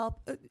also help,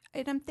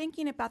 and I'm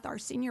thinking about our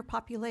senior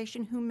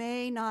population who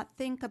may not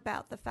think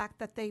about the fact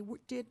that they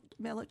did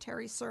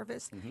military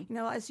service.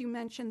 As you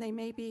mentioned, they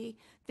may be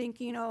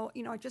thinking,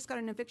 I just got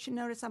an eviction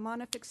notice, I'm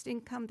on a fixed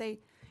income, they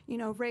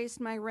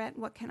raised my rent,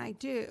 what can I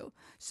do?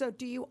 So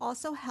do you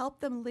also help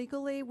them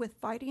legally with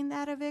fighting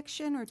that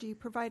eviction, or do you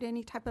provide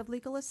any type of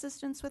legal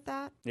assistance with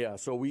that? Yeah,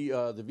 so we,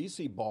 the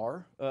VC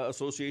Bar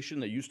Association,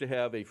 they used to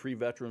have a free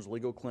veterans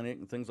legal clinic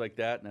and things like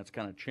that, and that's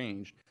kind of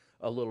changed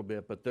a little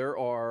bit. But there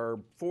are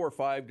 4 or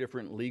 5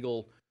 different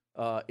legal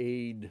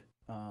aid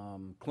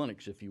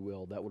clinics, if you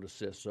will, that would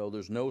assist. So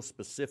there's no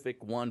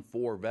specific one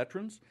for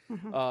veterans.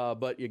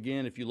 But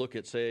again, if you look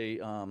at, say,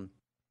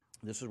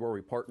 this is where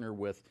we partner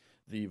with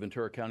the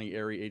Ventura County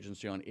Area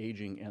Agency on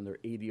Aging and their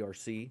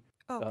ADRC,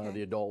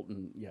 the adult,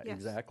 and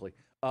exactly,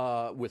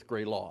 with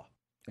Gray Law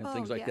and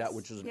things like that,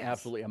 which is an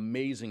absolutely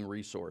amazing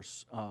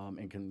resource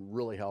and can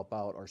really help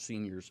out our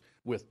seniors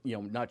with,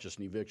 not just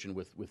an eviction,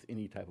 with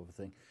any type of a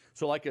thing.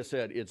 So like I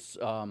said, it's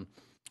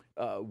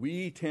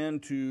we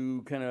tend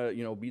to kind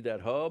of, be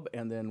that hub,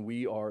 and then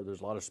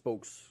there's a lot of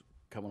spokes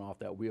coming off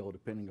that wheel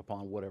depending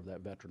upon whatever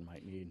that veteran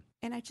might need.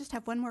 And I just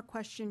have one more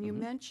question. You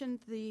mentioned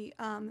the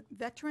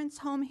veterans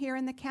home here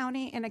in the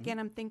county, and again,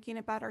 I'm thinking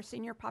about our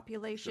senior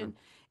population,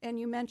 and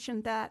you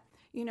mentioned that,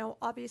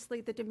 obviously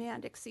the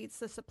demand exceeds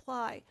the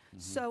supply.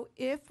 So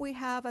if we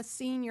have a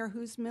senior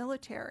who's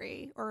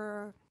military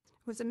or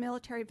who's a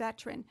military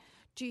veteran,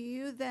 do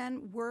you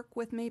then work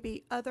with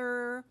maybe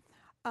other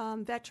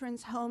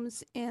veterans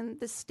homes in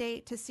the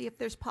state to see if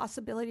there's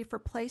possibility for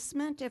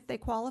placement if they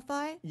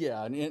qualify?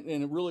 Yeah, and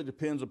it really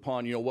depends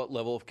upon, what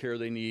level of care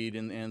they need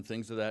and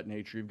things of that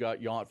nature. You've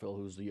got Yountville,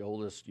 who's the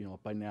oldest,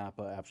 up by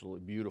Napa,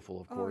 absolutely beautiful,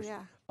 of course.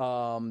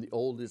 The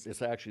oldest,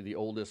 it's actually the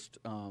oldest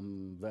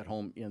vet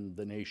home in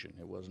the nation.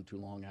 It wasn't too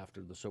long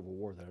after the Civil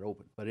War that it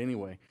opened. But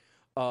anyway,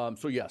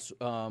 so yes,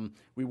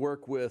 we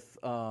work with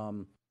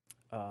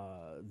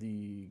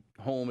the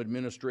home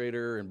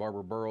administrator and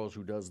Barbara Burrows,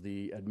 who does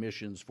the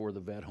admissions for the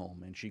vet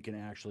home, and she can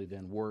actually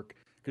then work,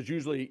 because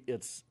usually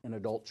it's an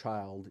adult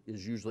child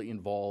is usually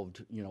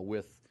involved,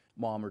 with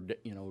mom or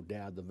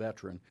dad, the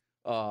veteran,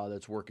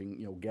 that's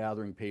working,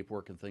 gathering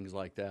paperwork and things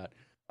like that.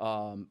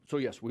 So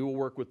yes, we will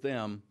work with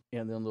them,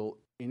 and then they'll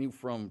any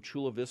from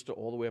Chula Vista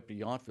all the way up to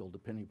Yountville,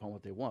 depending upon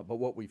what they want. But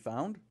what we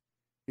found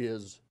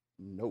is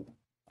no,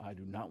 I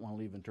do not want to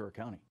leave Ventura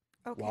County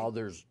while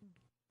there's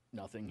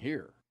nothing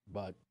here.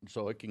 But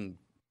so it can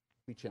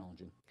be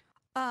challenging.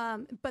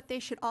 But they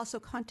should also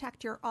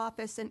contact your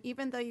office. And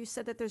even though you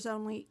said that there's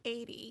only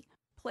 80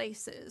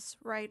 places,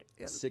 right?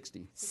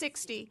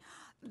 60,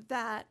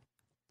 that,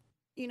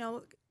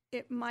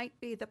 it might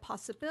be the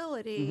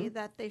possibility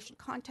that they should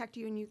contact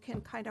you and you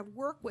can kind of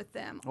work with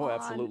them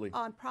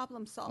on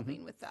problem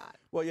solving with that.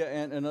 Well, yeah,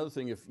 and another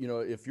thing, if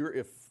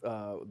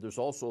there's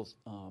also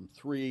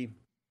 3,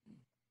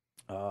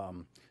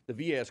 the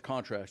VA has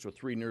contracts with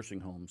 3 nursing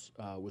homes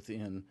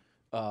within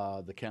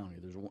the county.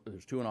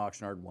 There's 2 in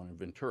Oxnard, 1 in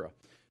Ventura.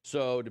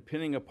 So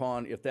depending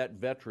upon if that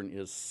veteran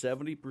is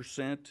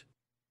 70%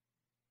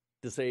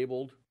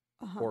 disabled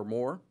or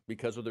more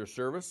because of their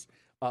service,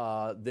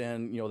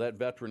 then that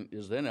veteran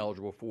is then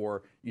eligible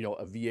for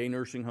a VA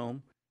nursing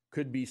home,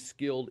 could be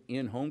skilled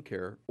in home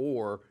care,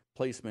 or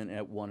placement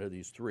at one of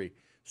these 3.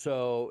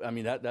 So I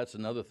mean that's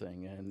another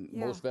thing, and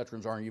most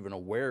veterans aren't even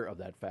aware of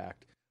that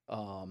fact.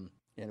 And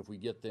if we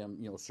get them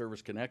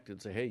service connected,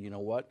 say, hey, you know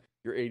what,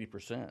 you're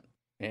 80%.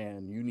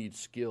 And you need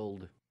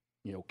skilled,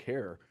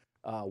 care.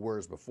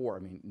 Whereas before, I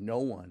mean, no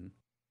one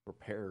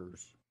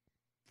prepares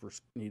for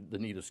the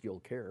need of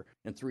skilled care,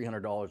 and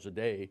 $300 a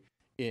day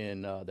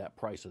in that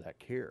price of that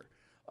care.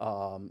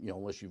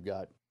 Unless you've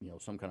got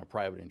some kind of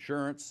private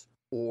insurance,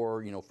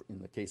 or in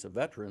the case of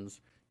veterans,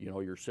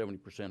 you're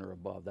 70% or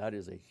above. That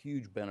is a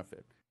huge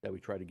benefit that we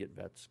try to get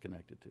vets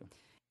connected to.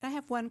 I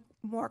have one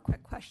more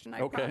quick question,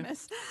 I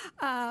promise.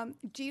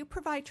 Do you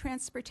provide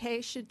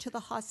transportation to the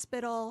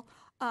hospital?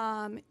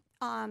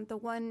 On the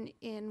one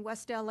in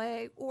West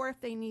LA, or if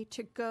they need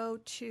to go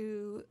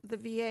to the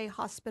VA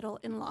hospital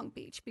in Long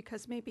Beach,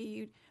 because maybe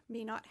you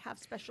may not have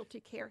specialty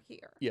care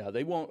here. Yeah,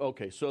 they won't.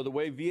 Okay, so the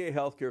way VA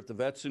healthcare, if the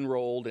vet's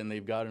enrolled and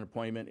they've got an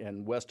appointment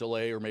in West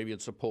LA, or maybe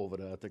it's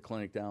Sepulveda, at the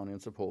clinic down in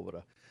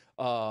Sepulveda,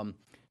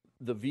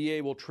 the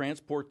VA will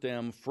transport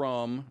them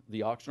from the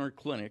Oxnard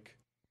clinic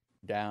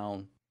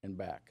down and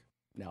back.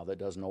 Now, that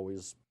doesn't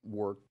always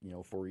work,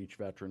 for each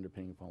veteran,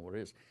 depending upon what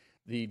it is.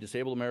 The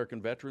Disabled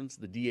American Veterans,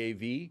 the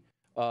DAV,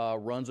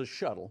 runs a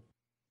shuttle,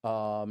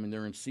 and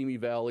they're in Simi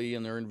Valley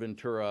and they're in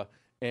Ventura,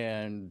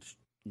 and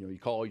you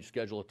call, you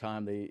schedule a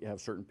time, they have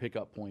certain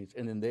pickup points,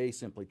 and then they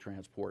simply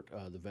transport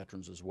the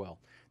veterans as well.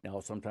 Now,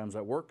 sometimes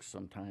that works,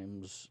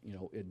 sometimes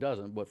it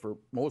doesn't, but for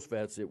most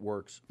vets, it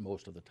works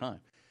most of the time.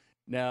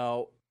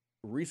 Now,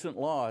 recent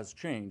law has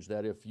changed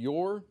that if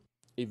you're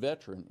a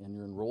veteran and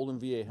you're enrolled in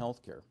VA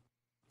healthcare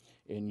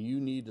and you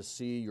need to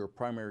see your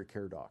primary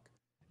care doc,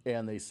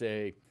 and they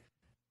say,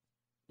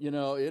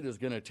 it is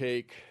going to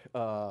take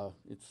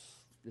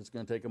it's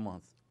going to take a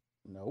month.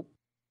 Nope,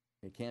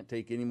 it can't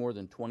take any more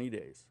than 20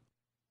 days.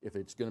 If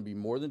it's going to be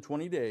more than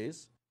 20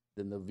 days,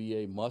 then the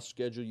VA must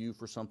schedule you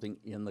for something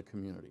in the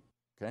community.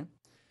 Okay.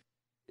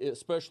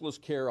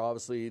 Specialist care,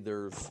 obviously,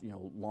 there's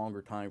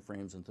longer time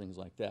frames and things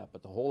like that.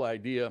 But the whole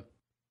idea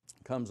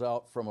comes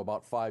out from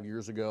about 5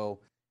 years ago,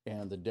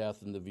 and the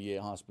death in the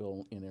VA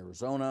hospital in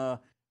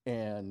Arizona,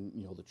 and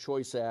the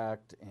Choice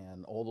Act,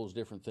 and all those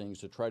different things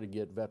to try to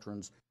get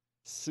veterans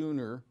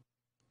sooner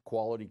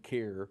quality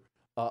care,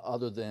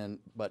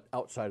 but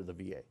outside of the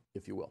VA,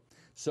 if you will.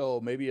 So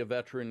maybe a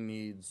veteran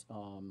needs,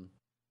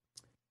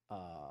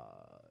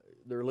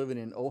 they're living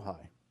in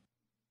Ojai,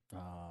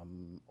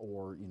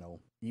 or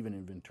even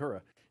in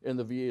Ventura, and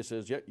the VA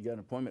says, yeah, you got an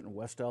appointment in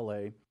West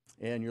LA,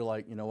 and you're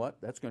like, you know what,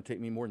 that's going to take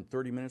me more than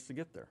 30 minutes to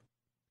get there.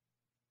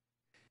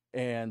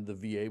 And the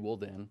VA will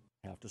then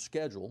have to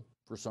schedule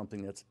for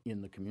something that's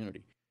in the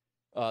community.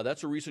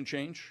 That's a recent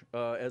change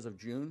as of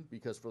June,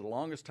 because for the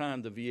longest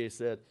time the VA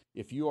said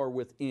if you are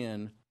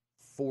within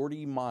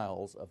 40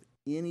 miles of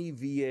any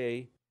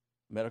VA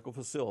medical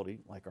facility,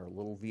 like our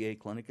little VA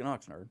clinic in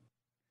Oxnard,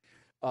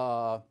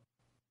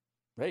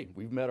 hey,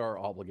 we've met our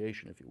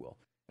obligation, if you will.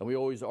 And we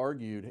always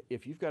argued,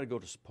 if you've got to go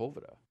to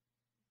Sepulveda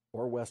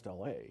or West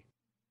LA,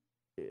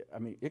 I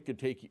mean, it could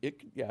take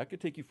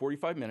you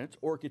 45 minutes,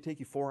 or it could take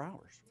you 4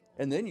 hours,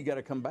 and then you got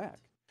to come back.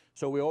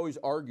 So we always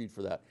argued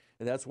for that,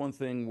 and that's one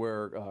thing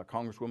where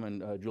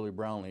Congresswoman Julie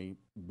Brownlee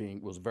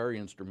was very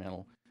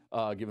instrumental,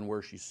 given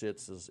where she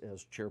sits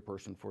as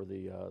chairperson for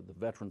the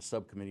Veterans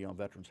Subcommittee on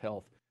Veterans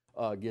Health,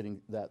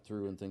 getting that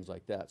through and things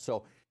like that.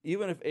 So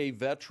even if a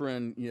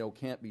veteran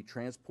can't be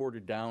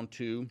transported down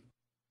to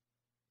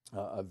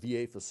a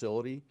VA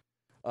facility,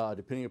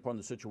 depending upon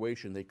the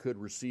situation, they could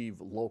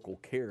receive local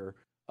care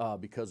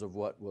because of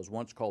what was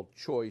once called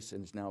choice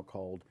and is now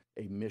called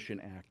a Mission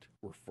Act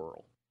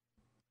referral.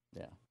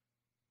 Yeah.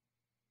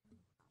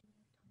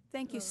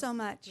 Thank you so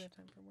much. We have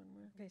time for one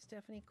more. Okay,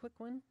 Stephanie, quick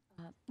one.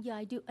 Yeah,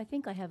 I do. I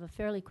think I have a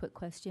fairly quick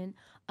question.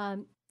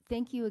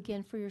 Thank you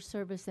again for your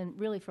service and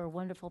really for a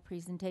wonderful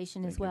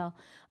presentation as well.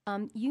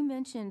 You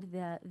mentioned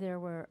that there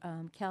were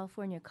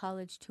California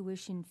college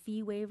tuition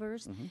fee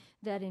waivers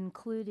that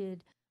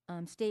included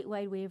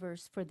statewide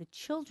waivers for the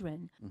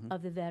children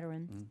of the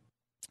veteran.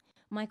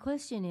 My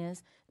question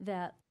is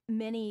that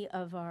many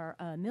of our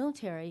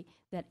military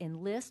that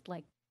enlist,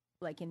 like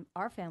in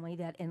our family,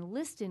 that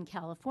enlist in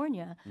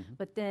California,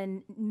 but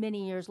then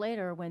many years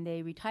later when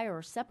they retire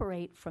or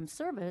separate from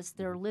service,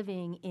 they're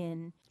living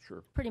in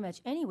pretty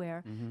much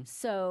anywhere.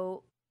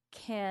 So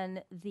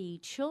can the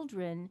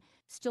children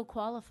still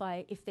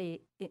qualify if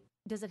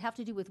does it have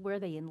to do with where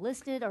they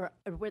enlisted, or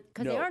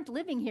because they aren't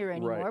living here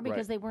anymore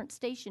because they weren't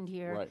stationed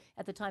here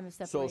at the time of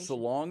separation? So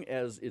long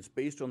as it's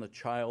based on the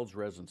child's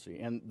residency,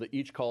 and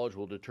each college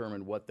will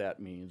determine what that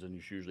means, and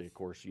it's usually, of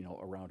course,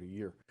 around a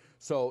year.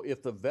 So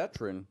if the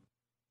veteran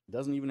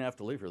doesn't even have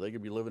to live here, they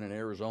could be living in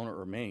Arizona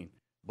or Maine,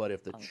 but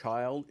if the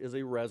child is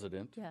a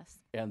resident,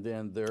 and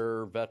then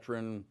their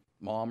veteran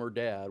mom or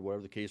dad,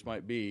 whatever the case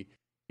might be,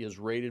 is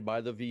rated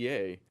by the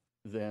VA,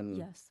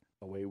 then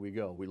away we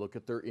go. We look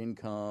at their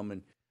income,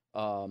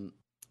 and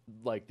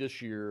like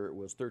this year it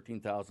was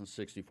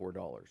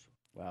 $13,064.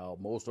 Well,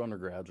 most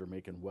undergrads are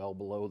making well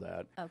below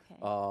that.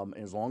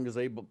 As long as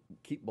they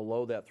keep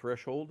below that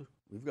threshold,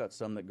 we've got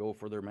some that go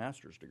for their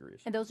master's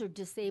degrees. And those are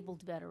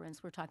disabled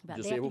veterans we're talking about.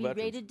 Disabled they have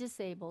to be veterans. rated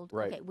disabled.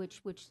 Right. Okay,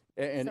 which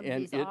and some of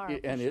these are.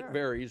 It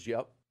varies.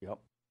 Yep.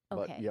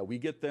 But yeah,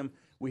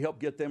 we help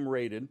get them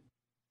rated,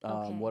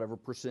 whatever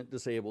percent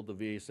disabled the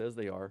VA says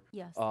they are.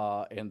 Yes.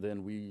 And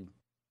then we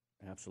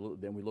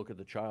look at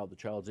the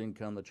child's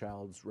income, the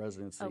child's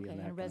residency, and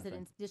that kind of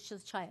thing. This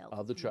is child.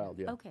 Of the child,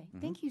 yeah. Okay,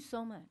 thank you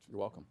so much. You're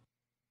welcome.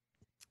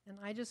 And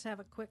I just have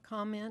a quick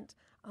comment.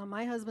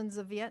 My husband's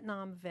a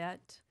Vietnam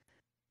vet,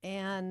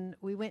 and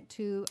we went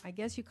to, I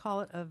guess you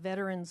call it a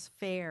veterans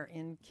fair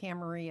in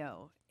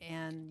Camarillo,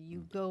 and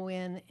you go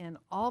in and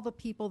all the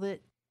people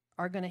that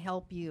are going to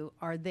help you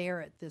are there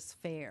at this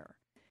fair.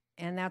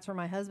 And that's where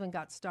my husband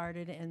got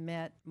started and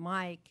met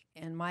Mike,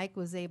 and Mike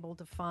was able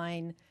to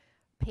find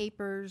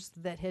papers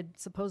that had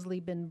supposedly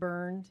been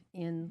burned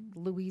in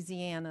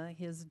Louisiana,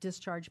 his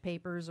discharge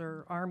papers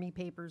or Army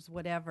papers,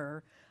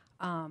 whatever.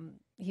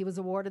 He was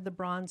awarded the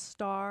Bronze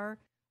Star,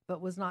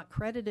 but was not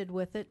credited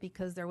with it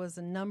because there was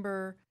a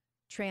number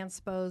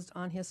transposed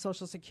on his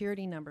Social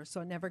Security number,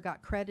 so it never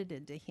got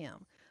credited to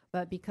him.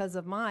 But because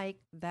of Mike,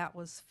 that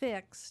was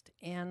fixed,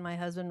 and my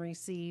husband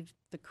received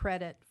the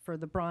credit for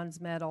the bronze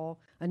medal,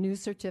 a new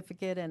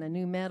certificate, and a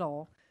new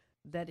medal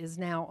that is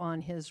now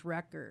on his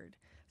record.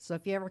 So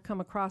if you ever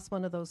come across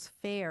one of those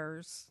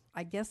fairs,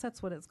 I guess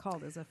that's what it's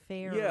called, is a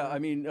fair. Yeah, I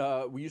mean,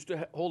 we used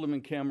to hold them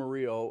in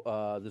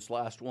Camarillo. This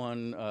last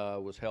one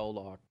was held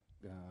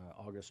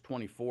August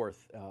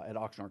 24th at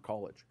Oxnard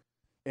College.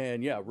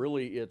 And yeah,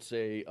 really, it's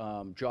a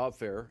job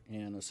fair,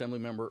 and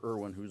Assemblymember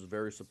Irwin, who's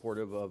very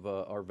supportive of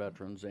our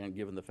veterans, and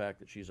given the fact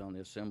that she's on the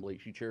Assembly,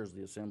 she chairs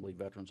the Assembly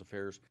Veterans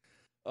Affairs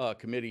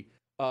Committee.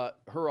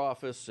 Her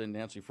office and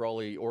Nancy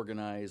Frawley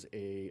organize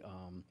a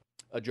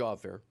job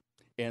fair,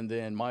 and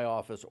then my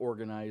office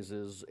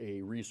organizes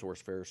a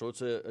resource fair. So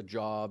it's a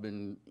job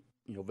and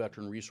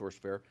veteran resource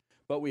fair.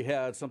 But we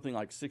had something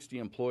like 60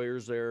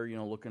 employers there,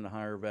 looking to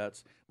hire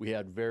vets. We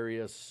had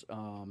various,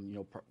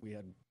 we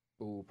had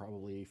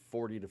probably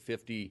 40 to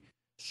 50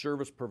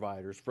 service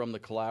providers from the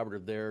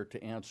collaborative there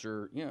to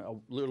answer,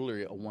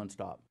 literally a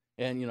one-stop.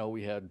 And,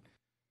 we had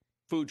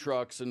food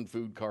trucks and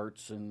food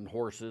carts and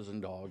horses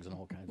and dogs and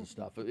all kinds of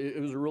stuff.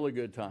 It was a really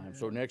good time.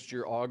 So next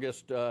year,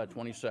 August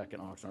 22nd,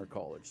 Oxnard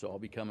College. So I'll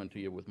be coming to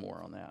you with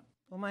more on that.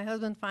 Well, my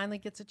husband finally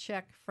gets a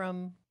check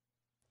from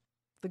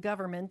the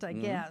government, I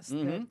guess,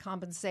 the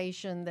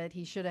compensation that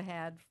he should have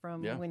had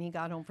from when he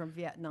got home from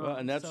Vietnam.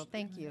 And that's, so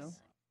thank you.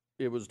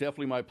 It was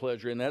definitely my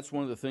pleasure. And that's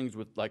one of the things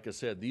with, like I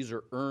said, these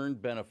are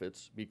earned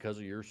benefits because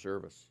of your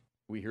service.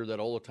 We hear that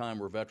all the time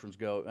where veterans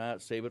go,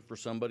 save it for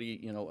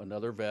somebody,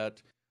 another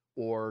vet,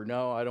 or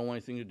no, I don't want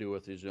anything to do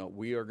with these.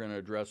 We are going to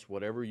address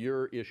whatever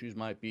your issues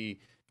might be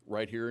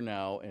right here and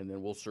now, and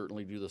then we'll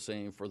certainly do the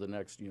same for the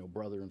next,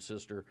 brother and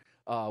sister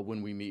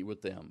when we meet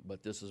with them.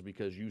 But this is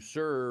because you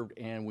served,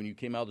 and when you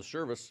came out of the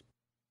service,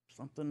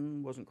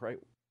 something wasn't quite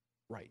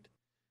right.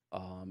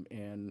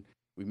 And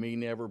we may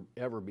never,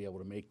 ever be able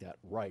to make that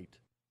right,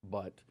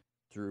 but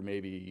through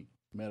maybe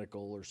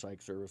medical or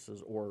psych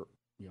services or,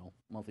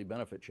 monthly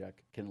benefit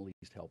check can at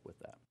least help with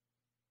that.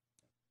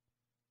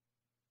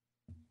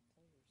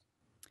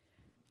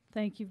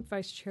 Thank you,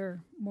 Vice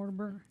Chair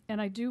Mortimer.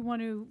 And I do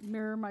want to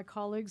mirror my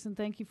colleagues and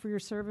thank you for your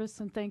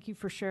service and thank you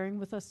for sharing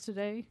with us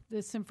today.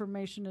 This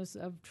information is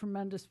of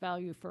tremendous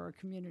value for our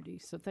community,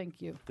 so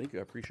thank you. Thank you,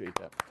 I appreciate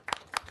that.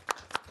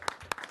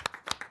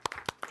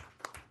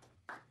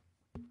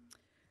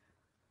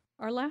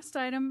 Our last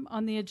item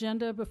on the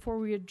agenda before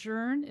we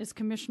adjourn is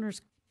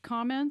Commissioners'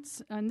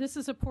 comments. And this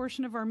is a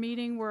portion of our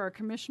meeting where our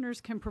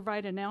commissioners can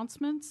provide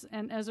announcements.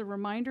 And as a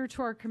reminder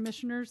to our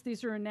commissioners,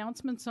 these are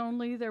announcements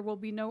only. There will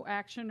be no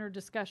action or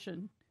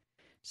discussion.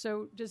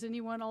 So does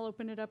anyone, I'll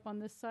open it up on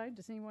this side.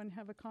 Does anyone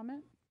have a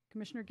comment?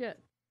 Commissioner Gitt.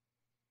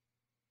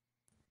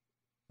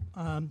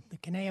 The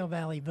Conejo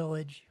Valley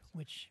Village,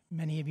 which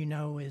many of you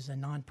know is a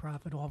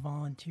nonprofit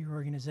all-volunteer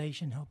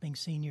organization helping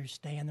seniors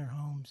stay in their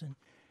homes and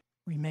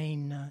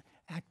remain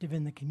active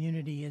in the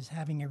community, is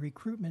having a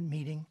recruitment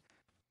meeting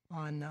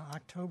on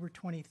October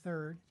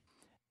 23rd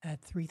at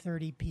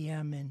 3:30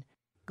 p.m. in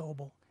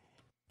Goebel.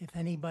 If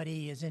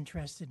anybody is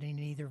interested in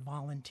either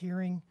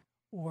volunteering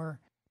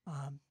or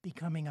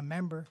becoming a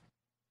member,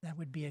 that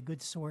would be a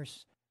good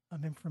source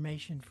of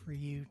information for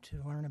you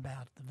to learn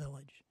about the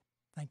village.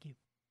 Thank you.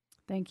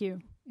 Thank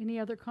you. Any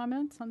other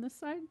comments on this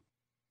side?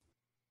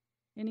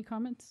 Any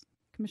comments?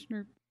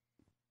 Commissioner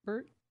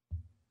Burt?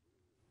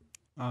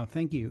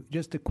 Thank you.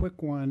 Just a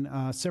quick one.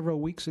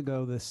 Several weeks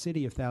ago, the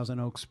city of Thousand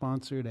Oaks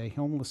sponsored a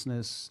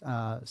homelessness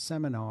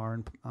seminar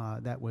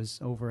that was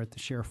over at the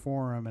Share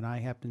Forum, and I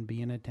happened to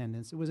be in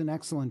attendance. It was an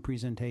excellent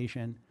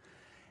presentation,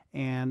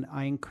 and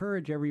I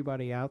encourage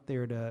everybody out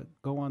there to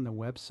go on the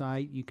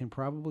website. You can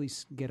probably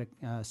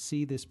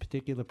see this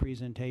particular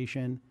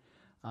presentation.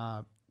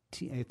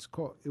 It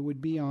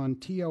would be on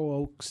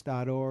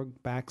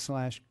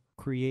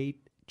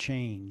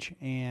tooaks.org/create-change,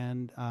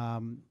 and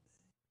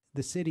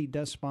the city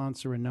does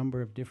sponsor a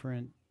number of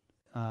different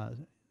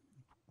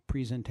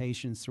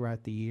presentations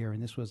throughout the year,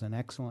 and this was an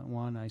excellent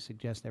one. I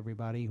suggest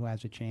everybody who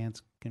has a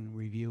chance can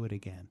review it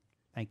again.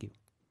 Thank you.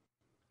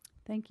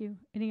 Thank you.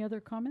 Any other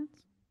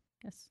comments?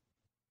 Yes.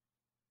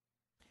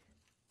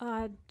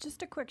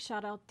 Just a quick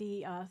shout out,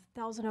 the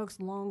Thousand Oaks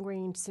Long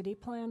Range City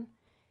Plan.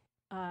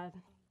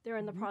 They're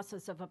in the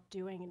process of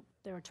updoing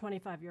their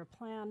 25-year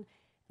plan,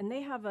 and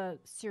they have a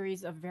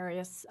series of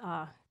various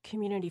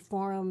community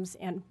forums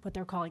and what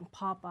they're calling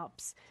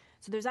pop-ups.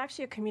 So there's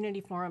actually a community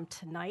forum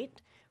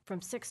tonight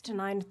from 6 to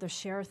 9 at the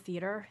Share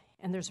Theater,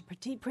 and there's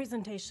a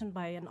presentation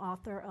by an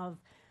author of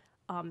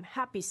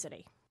Happy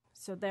City.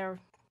 So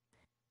they're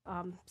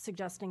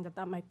suggesting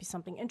that might be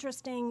something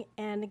interesting.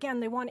 And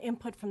again, they want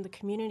input from the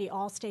community,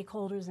 all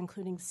stakeholders,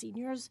 including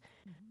seniors.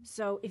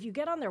 So if you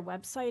get on their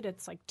website,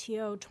 it's like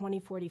TO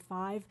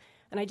 2045.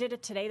 And I did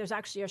it today. There's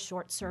actually a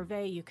short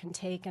survey you can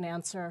take and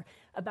answer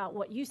about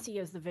what you see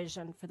as the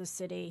vision for the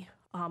city,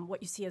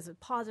 what you see as the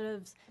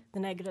positives,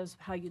 the negatives,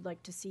 how you'd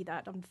like to see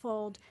that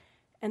unfold.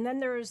 And then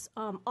there's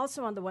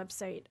also on the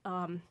website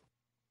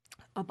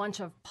a bunch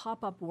of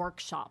pop-up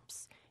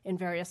workshops in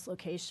various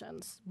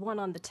locations. One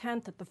on the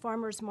 10th at the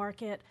Farmers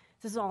Market.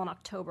 This is all in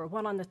October.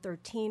 One on the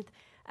 13th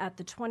at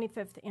the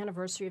 25th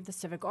anniversary of the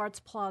Civic Arts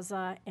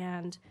Plaza,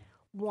 and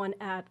one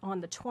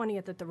on the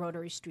 20th at the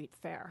Rotary Street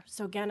Fair.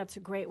 So again, it's a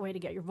great way to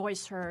get your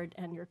voice heard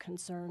and your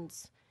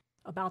concerns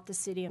about the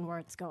city and where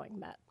it's going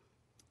met.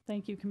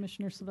 Thank you,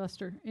 Commissioner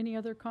Sylvester. Any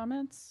other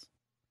comments?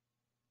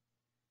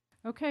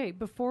 Okay,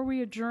 before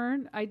we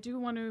adjourn, I do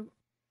want to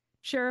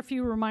Share a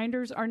few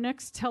reminders. Our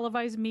next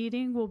televised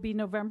meeting will be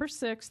November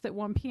 6th at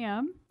 1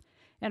 p.m.,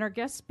 and our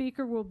guest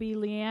speaker will be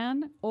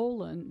Leanne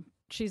Olin.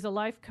 She's a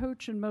life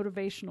coach and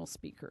motivational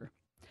speaker.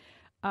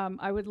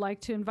 I would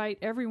like to invite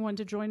everyone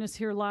to join us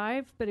here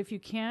live, but if you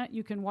can't,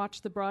 you can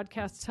watch the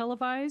broadcast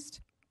televised,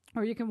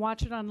 or you can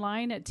watch it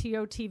online at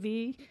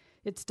TOTV.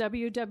 It's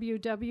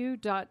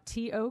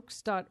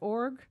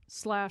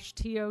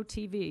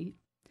www.toaks.org/TOTV.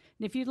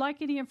 And if you'd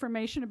like any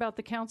information about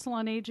the Council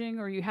on Aging,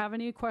 or you have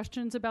any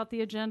questions about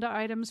the agenda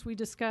items we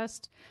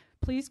discussed,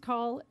 please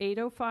call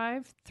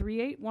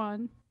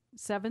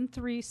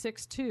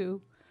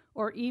 805-381-7362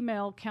 or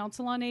email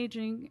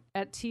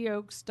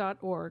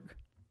councilonaging@toaks.org.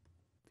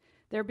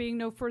 There being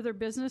no further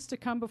business to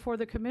come before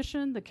the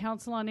Commission, the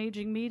Council on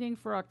Aging meeting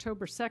for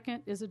October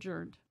 2nd is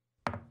adjourned.